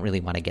deal. I don't really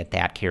want to get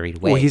that carried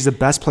away. Well, he's the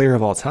best player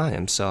of all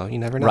time, so you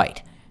never know.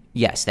 Right.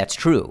 Yes, that's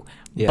true.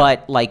 Yeah.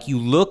 But like you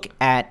look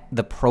at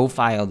the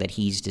profile that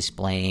he's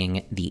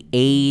displaying, the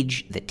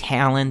age, the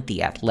talent,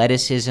 the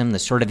athleticism, the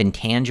sort of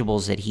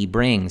intangibles that he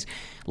brings,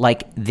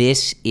 like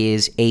this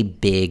is a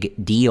big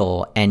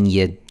deal, and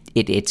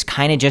it's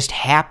kind of just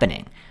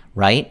happening,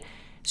 right?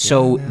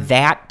 So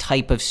that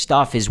type of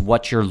stuff is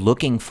what you're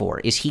looking for.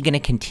 Is he going to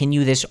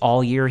continue this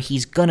all year?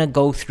 He's going to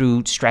go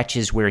through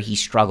stretches where he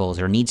struggles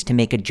or needs to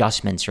make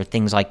adjustments or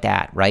things like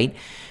that, right?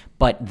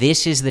 But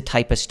this is the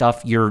type of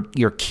stuff you're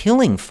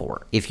killing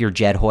for if you're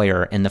Jed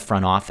Hoyer in the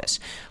front office.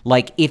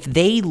 Like if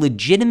they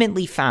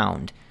legitimately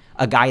found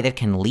a guy that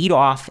can lead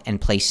off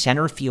and play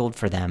center field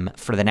for them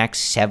for the next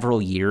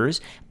several years,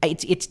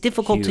 it's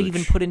difficult to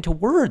even put into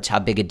words how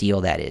big a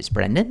deal that is,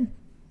 Brendan.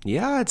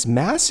 Yeah, it's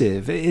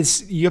massive.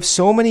 You have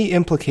so many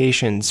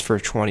implications for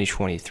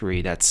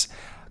 2023 that's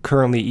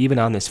currently even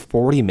on this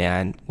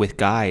 40-man with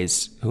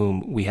guys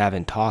whom we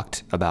haven't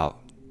talked about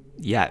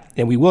yet,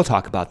 and we will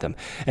talk about them.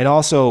 And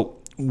also,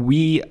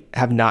 we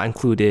have not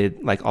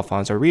included like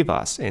Alfonso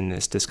Rivas in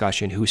this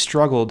discussion, who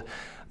struggled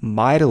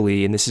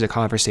mightily, and this is a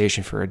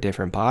conversation for a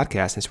different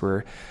podcast since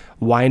we're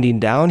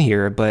winding down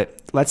here, but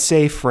let's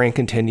say Frank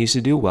continues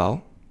to do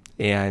well,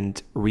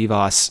 and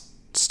Rivas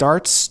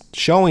starts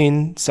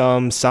showing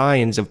some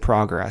signs of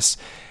progress,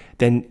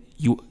 then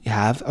you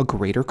have a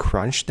greater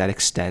crunch that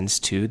extends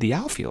to the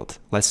outfield.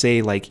 Let's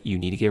say like you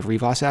need to give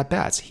Rivas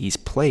at-bats. He's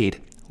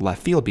played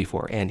left field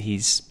before, and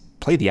he's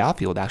played the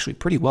outfield actually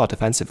pretty well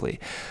defensively.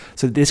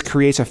 So this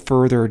creates a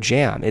further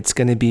jam. It's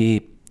going to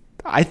be,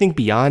 I think,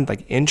 beyond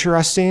like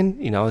interesting.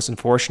 It's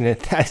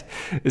unfortunate that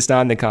it's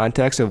not in the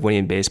context of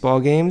winning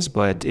baseball games,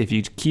 but if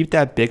you keep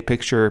that big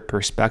picture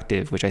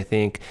perspective, which I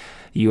think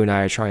you and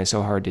I are trying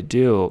so hard to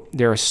do,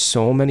 there are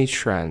so many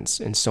trends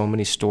and so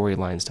many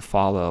storylines to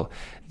follow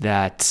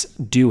that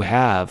do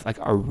have like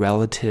a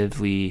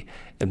relatively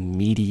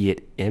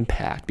immediate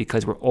impact,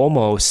 because we're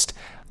almost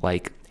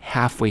like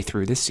halfway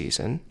through this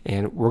season,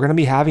 and we're going to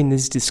be having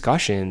these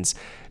discussions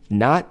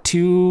not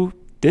too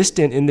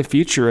distant in the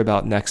future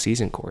about next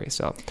season, Corey.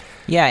 So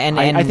yeah, and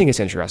I think it's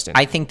interesting.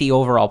 I think the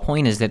overall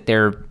point is that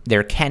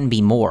there can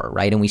be more,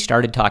 right? And we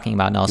started talking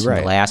about Nelson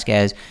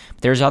Velasquez.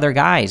 There's other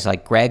guys,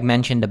 like Greg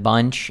mentioned a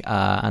bunch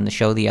on the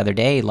show the other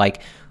day.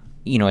 Like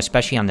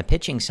especially on the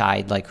pitching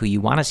side, like who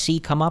you want to see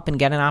come up and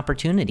get an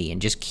opportunity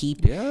and just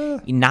keep. Yeah.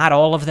 Not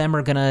all of them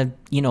are gonna,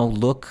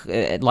 look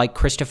like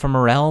Christopher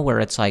Morel, where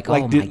it's like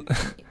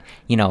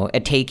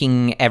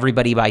taking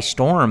everybody by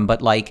storm.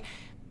 But like,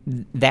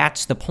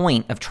 that's the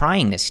point of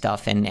trying this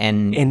stuff,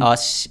 and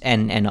us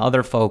and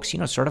other folks,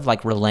 sort of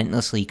like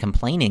relentlessly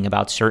complaining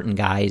about certain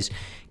guys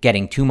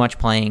getting too much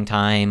playing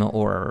time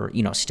or,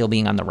 still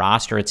being on the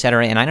roster, et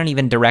cetera. And I don't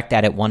even direct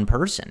that at one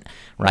person,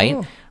 right?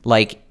 Oh.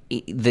 Like,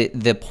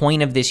 the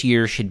point of this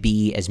year should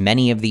be as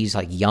many of these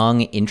like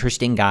young,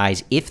 interesting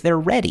guys, if they're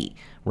ready,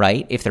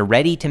 right? If they're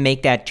ready to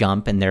make that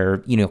jump and they're,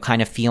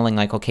 kind of feeling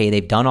like, okay,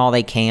 they've done all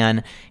they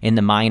can in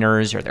the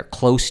minors or they're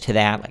close to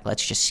that. Like,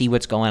 let's just see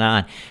what's going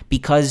on,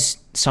 because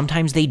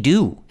sometimes they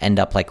do end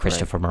up like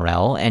Christopher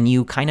Morel, and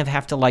you kind of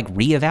have to like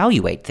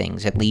reevaluate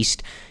things, at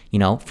least,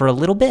 for a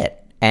little bit.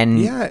 And,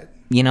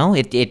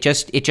 it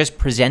just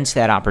presents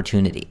that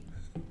opportunity.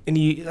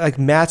 And like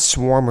Matt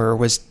Swarmer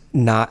was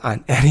not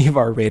on any of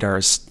our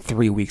radars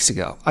 3 weeks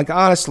ago. Like,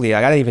 honestly,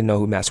 I didn't even know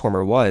who Matt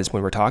Swarmer was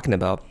when we're talking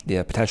about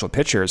the potential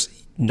pitchers.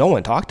 No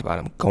one talked about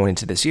him going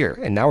into this year.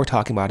 And now we're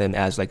talking about him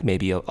as like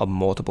maybe a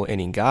multiple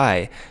inning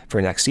guy for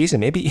next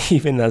season, maybe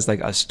even as like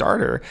a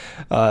starter,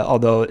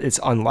 although it's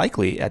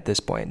unlikely at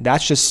this point.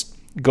 That just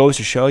goes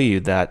to show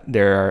you that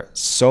there are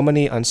so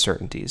many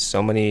uncertainties,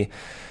 so many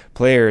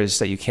players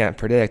that you can't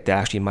predict that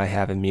actually might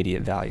have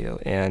immediate value.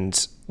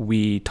 And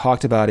we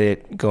talked about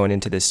it going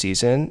into this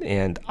season,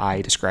 and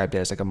I described it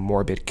as like a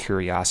morbid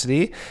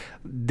curiosity.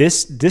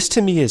 This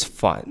to me is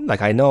fun.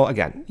 Like, I know,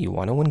 again, you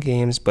want to win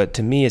games, but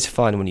to me it's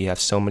fun when you have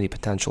so many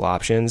potential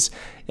options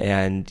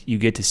and you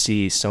get to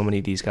see so many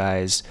of these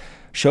guys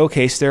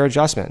showcase their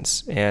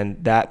adjustments,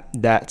 and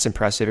that's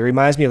impressive. It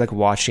reminds me of like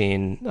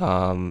watching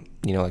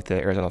like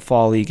the Arizona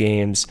Fall League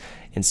games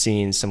and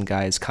seeing some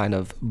guys kind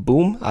of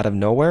boom out of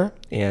nowhere.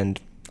 And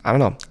I don't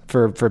know,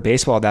 for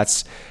baseball,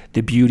 that's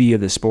the beauty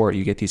of the sport.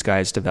 You get these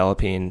guys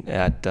developing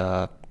at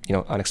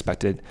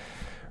unexpected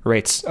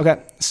rates.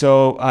 Okay,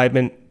 so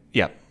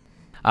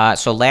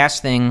so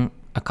last thing,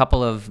 a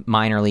couple of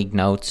minor league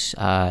notes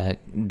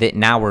that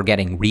now we're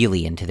getting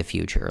really into the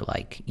future,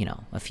 like,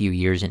 a few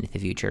years into the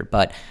future.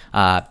 But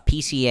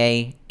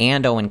PCA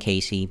and Owen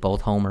Casey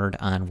both homered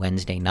on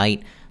Wednesday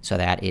night, so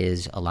that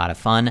is a lot of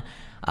fun.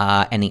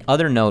 And the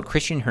other note,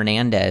 Christian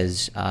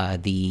Hernandez,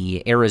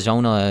 the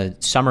Arizona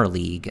Summer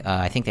League,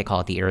 I think they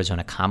call it the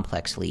Arizona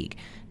Complex League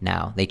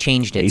now. They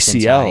changed it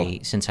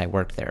since I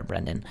worked there,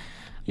 Brendan.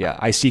 Yeah,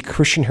 I see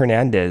Christian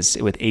Hernandez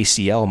with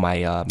ACL.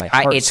 My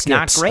heart it's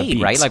not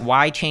great, right? Like,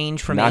 why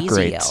change from not ACL?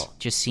 Great.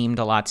 Just seemed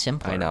a lot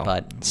simpler. I know.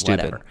 But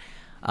Stupid.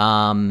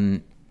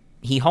 Whatever.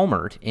 He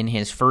homered in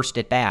his first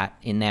at bat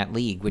in that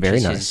league, which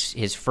is nice.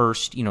 his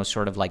first,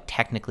 sort of like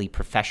technically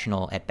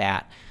professional at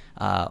bat.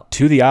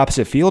 To the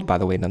opposite field, by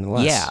the way,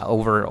 nonetheless. Yeah,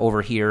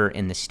 over here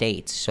in the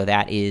States. So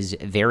that is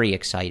very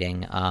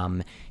exciting.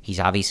 He's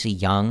obviously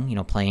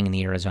young, playing in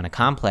the Arizona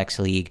Complex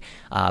League.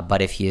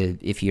 But if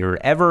you're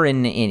ever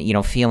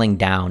in feeling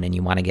down and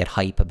you want to get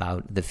hype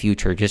about the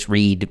future, just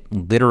read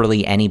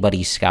literally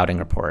anybody's scouting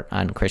report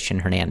on Christian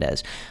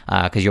Hernandez,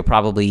 because you'll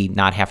probably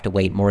not have to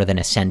wait more than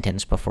a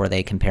sentence before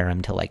they compare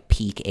him to like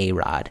peak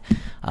A-Rod.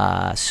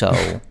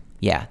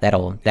 Yeah,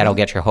 that'll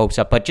get your hopes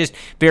up. But just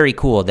very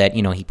cool that,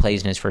 he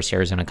plays in his first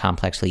Arizona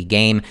Complex League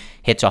game,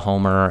 hits a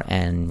homer,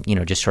 and,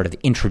 just sort of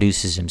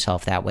introduces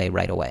himself that way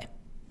right away.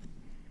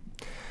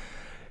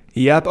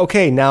 Yep.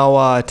 Okay,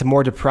 now to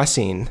more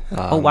depressing.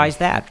 Why is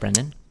that,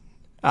 Brendan?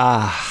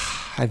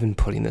 I've been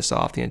putting this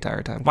off the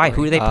entire time. Why?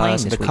 Who are they playing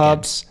this weekend? The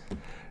Cubs.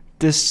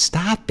 Just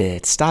stop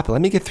it.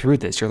 Let me get through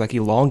this. You're like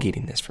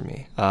elongating this for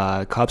me.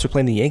 Cubs are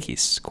playing the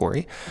Yankees,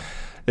 Corey,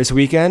 this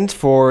weekend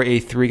for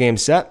a 3-game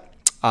set.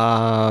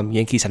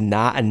 Yankees have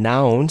not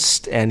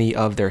announced any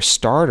of their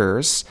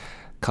starters.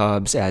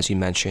 Cubs, as you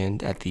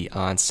mentioned at the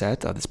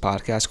onset of this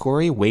podcast,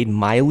 Corey, Wade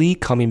Miley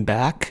coming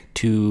back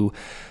to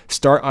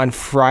start on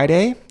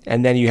Friday,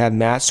 and then you have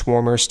Matt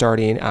Swarmer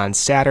starting on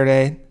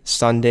Saturday.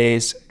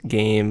 Sunday's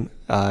game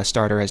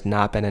starter has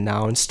not been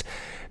announced.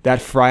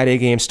 That Friday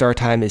game start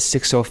time is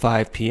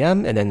 6:05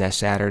 p.m., and then that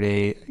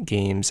Saturday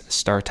game's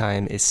start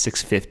time is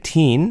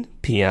 6:15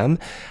 p.m.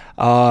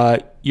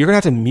 You're gonna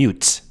have to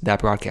mute that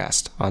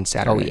broadcast on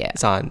Saturday.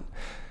 Oh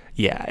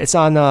yeah, it's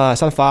on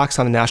Fox,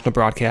 on the national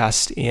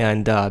broadcast,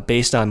 and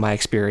based on my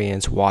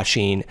experience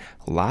watching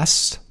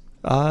last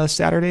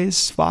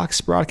Saturday's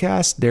Fox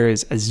broadcast, there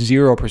is a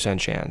 0%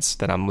 chance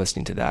that I'm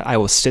listening to that. I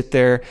will sit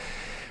there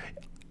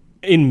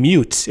in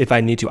mute if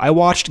I need to. I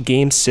watched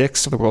Game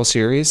 6 of the World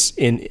Series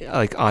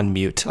on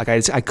mute. Like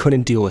I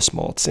couldn't deal with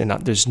Smoltz,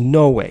 and there's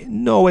no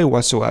way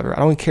whatsoever.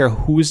 I don't care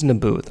who's in the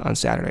booth on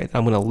Saturday.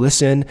 I'm gonna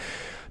listen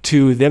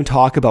to them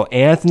talk about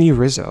Anthony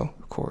Rizzo,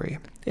 Corey,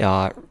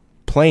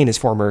 playing his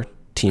former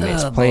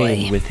teammates,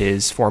 playing with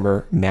his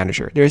former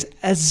manager. There's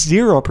a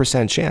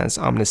 0% chance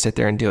I'm going to sit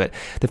there and do it.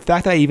 The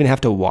fact that I even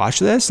have to watch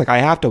this, like I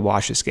have to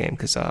watch this game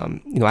because, I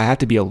have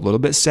to be a little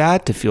bit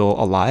sad to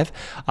feel alive.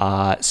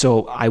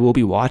 So I will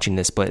be watching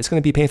this, but it's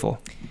going to be painful.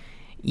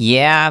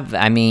 Yeah,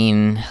 I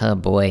mean, oh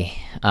boy.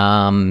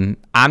 I'm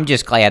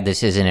just glad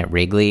this isn't at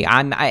Wrigley.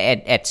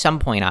 At some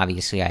point,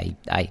 obviously,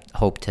 I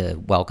hope to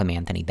welcome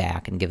Anthony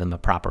back and give him a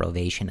proper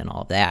ovation and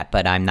all of that,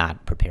 but I'm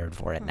not prepared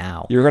for it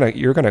now.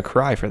 You're gonna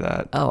cry for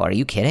that. Oh, are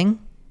you kidding?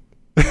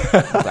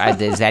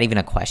 Is that even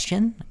a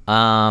question?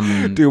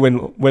 Dude,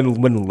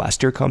 when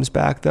Lester comes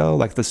back though,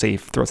 like let's say he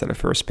throws out a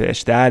first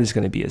pitch, that is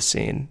going to be a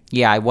scene.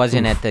 Yeah, I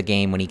wasn't at the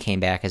game when he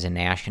came back as a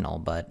national,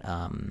 but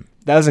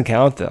that doesn't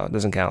count though. It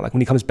doesn't count. Like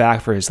when he comes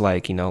back for his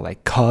like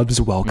Cubs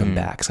welcome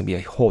back, it's gonna be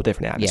a whole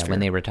different atmosphere. Yeah, when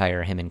they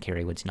retire him and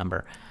Kerry Wood's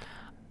number.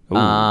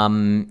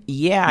 Ooh.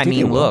 Yeah, I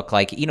mean, look,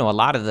 like a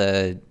lot of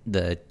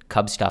the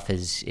Cubs stuff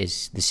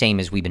is the same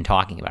as we've been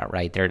talking about,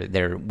 right?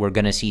 We're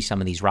going to see some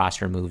of these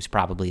roster moves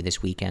probably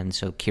this weekend,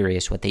 so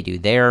curious what they do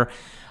there,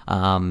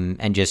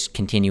 and just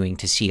continuing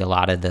to see a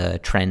lot of the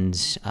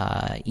trends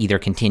either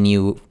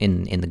continue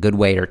in the good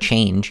way or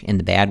change in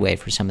the bad way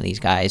for some of these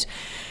guys.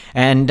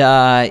 And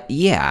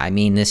yeah, I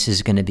mean, this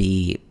is going to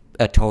be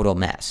a total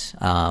mess.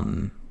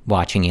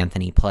 Watching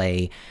Anthony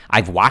play.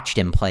 I've watched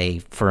him play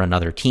for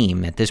another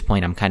team. At this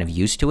point, I'm kind of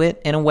used to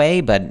it in a way,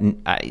 but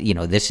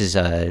this is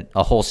a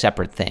whole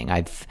separate thing.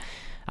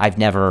 I've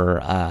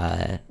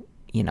never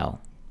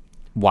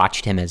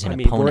watched him as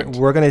an opponent.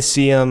 We're gonna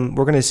see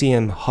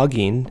him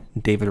hugging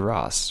David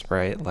Ross,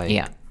 right? Like,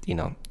 yeah.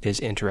 His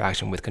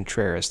interaction with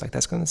Contreras, like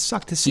that's gonna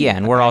suck to see. Yeah,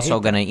 and we're also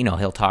gonna,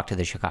 he'll talk to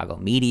the Chicago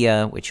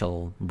media, which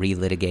will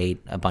relitigate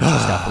a bunch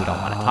of stuff we don't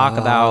want to talk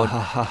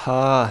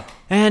about.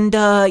 And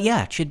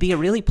yeah, it should be a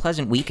really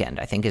pleasant weekend,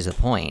 I think is the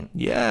point.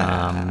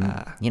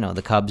 Yeah.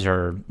 The Cubs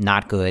are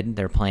not good.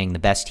 They're playing the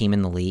best team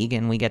in the league,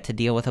 and we get to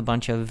deal with a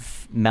bunch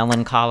of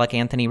melancholic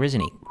Anthony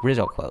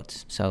Rizzo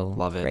quotes. So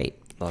love it. Great.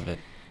 Love it.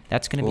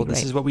 That's going to be great.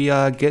 This is what we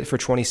get for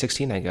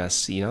 2016, I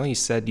guess. You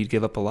said you'd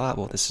give up a lot.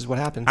 Well, this is what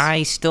happens.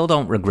 I still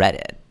don't regret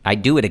it. I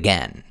I'd do it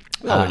again.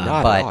 No,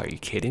 not but at all. Are you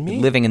kidding me?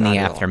 Living in not the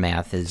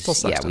aftermath is,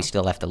 we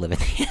still have to live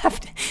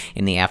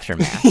in the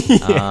aftermath.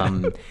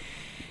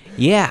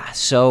 Yeah.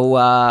 So,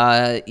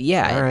 right.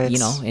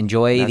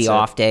 Enjoy That's the it.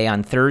 off day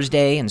on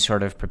Thursday and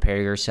sort of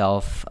prepare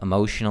yourself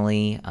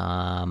emotionally.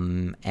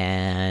 And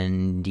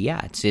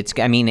yeah, it's.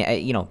 I mean,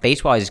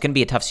 baseball is going to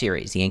be a tough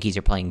series. The Yankees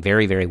are playing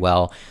very, very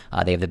well.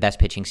 They have the best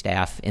pitching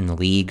staff in the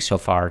league so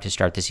far to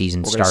start the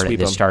season.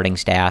 Starting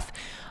staff.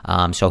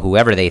 So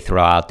whoever they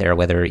throw out there,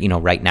 whether,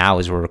 right now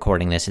as we're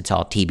recording this, it's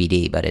all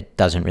TBD, but it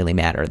doesn't really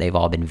matter. They've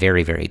all been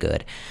very, very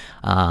good.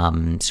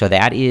 So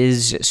that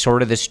is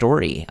sort of the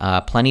story.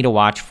 Plenty to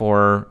watch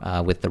for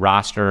with the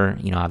roster.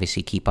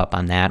 Obviously keep up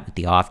on that with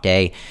the off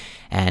day.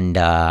 And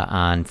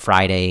on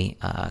Friday,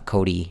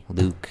 Cody,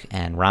 Luke,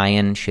 and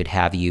Ryan should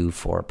have you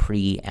for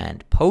pre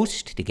and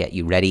post to get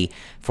you ready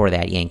for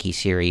that Yankee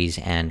series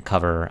and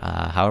cover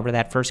however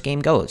that first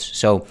game goes.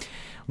 So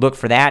look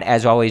for that.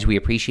 As always, we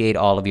appreciate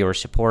all of your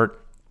support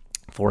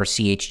for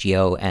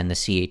CHGO and the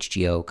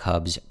CHGO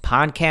Cubs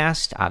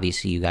podcast.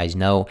 Obviously, you guys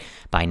know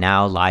by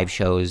now, live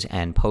shows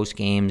and post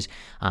games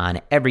on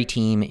every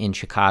team in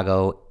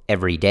Chicago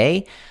every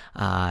day.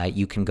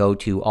 You can go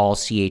to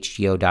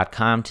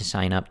allchgo.com to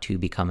sign up to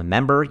become a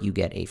member. You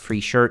get a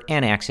free shirt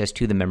and access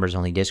to the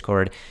members-only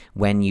Discord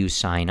when you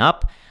sign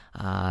up.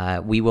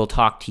 We will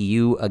talk to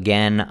you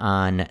again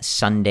on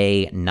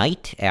Sunday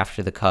night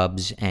after the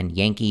Cubs and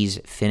Yankees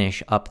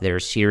finish up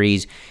their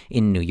series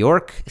in New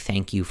York.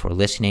 Thank you for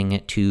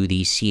listening to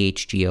the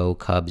CHGO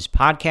Cubs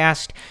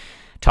podcast.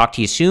 Talk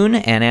to you soon,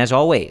 and as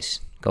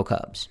always, go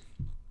Cubs.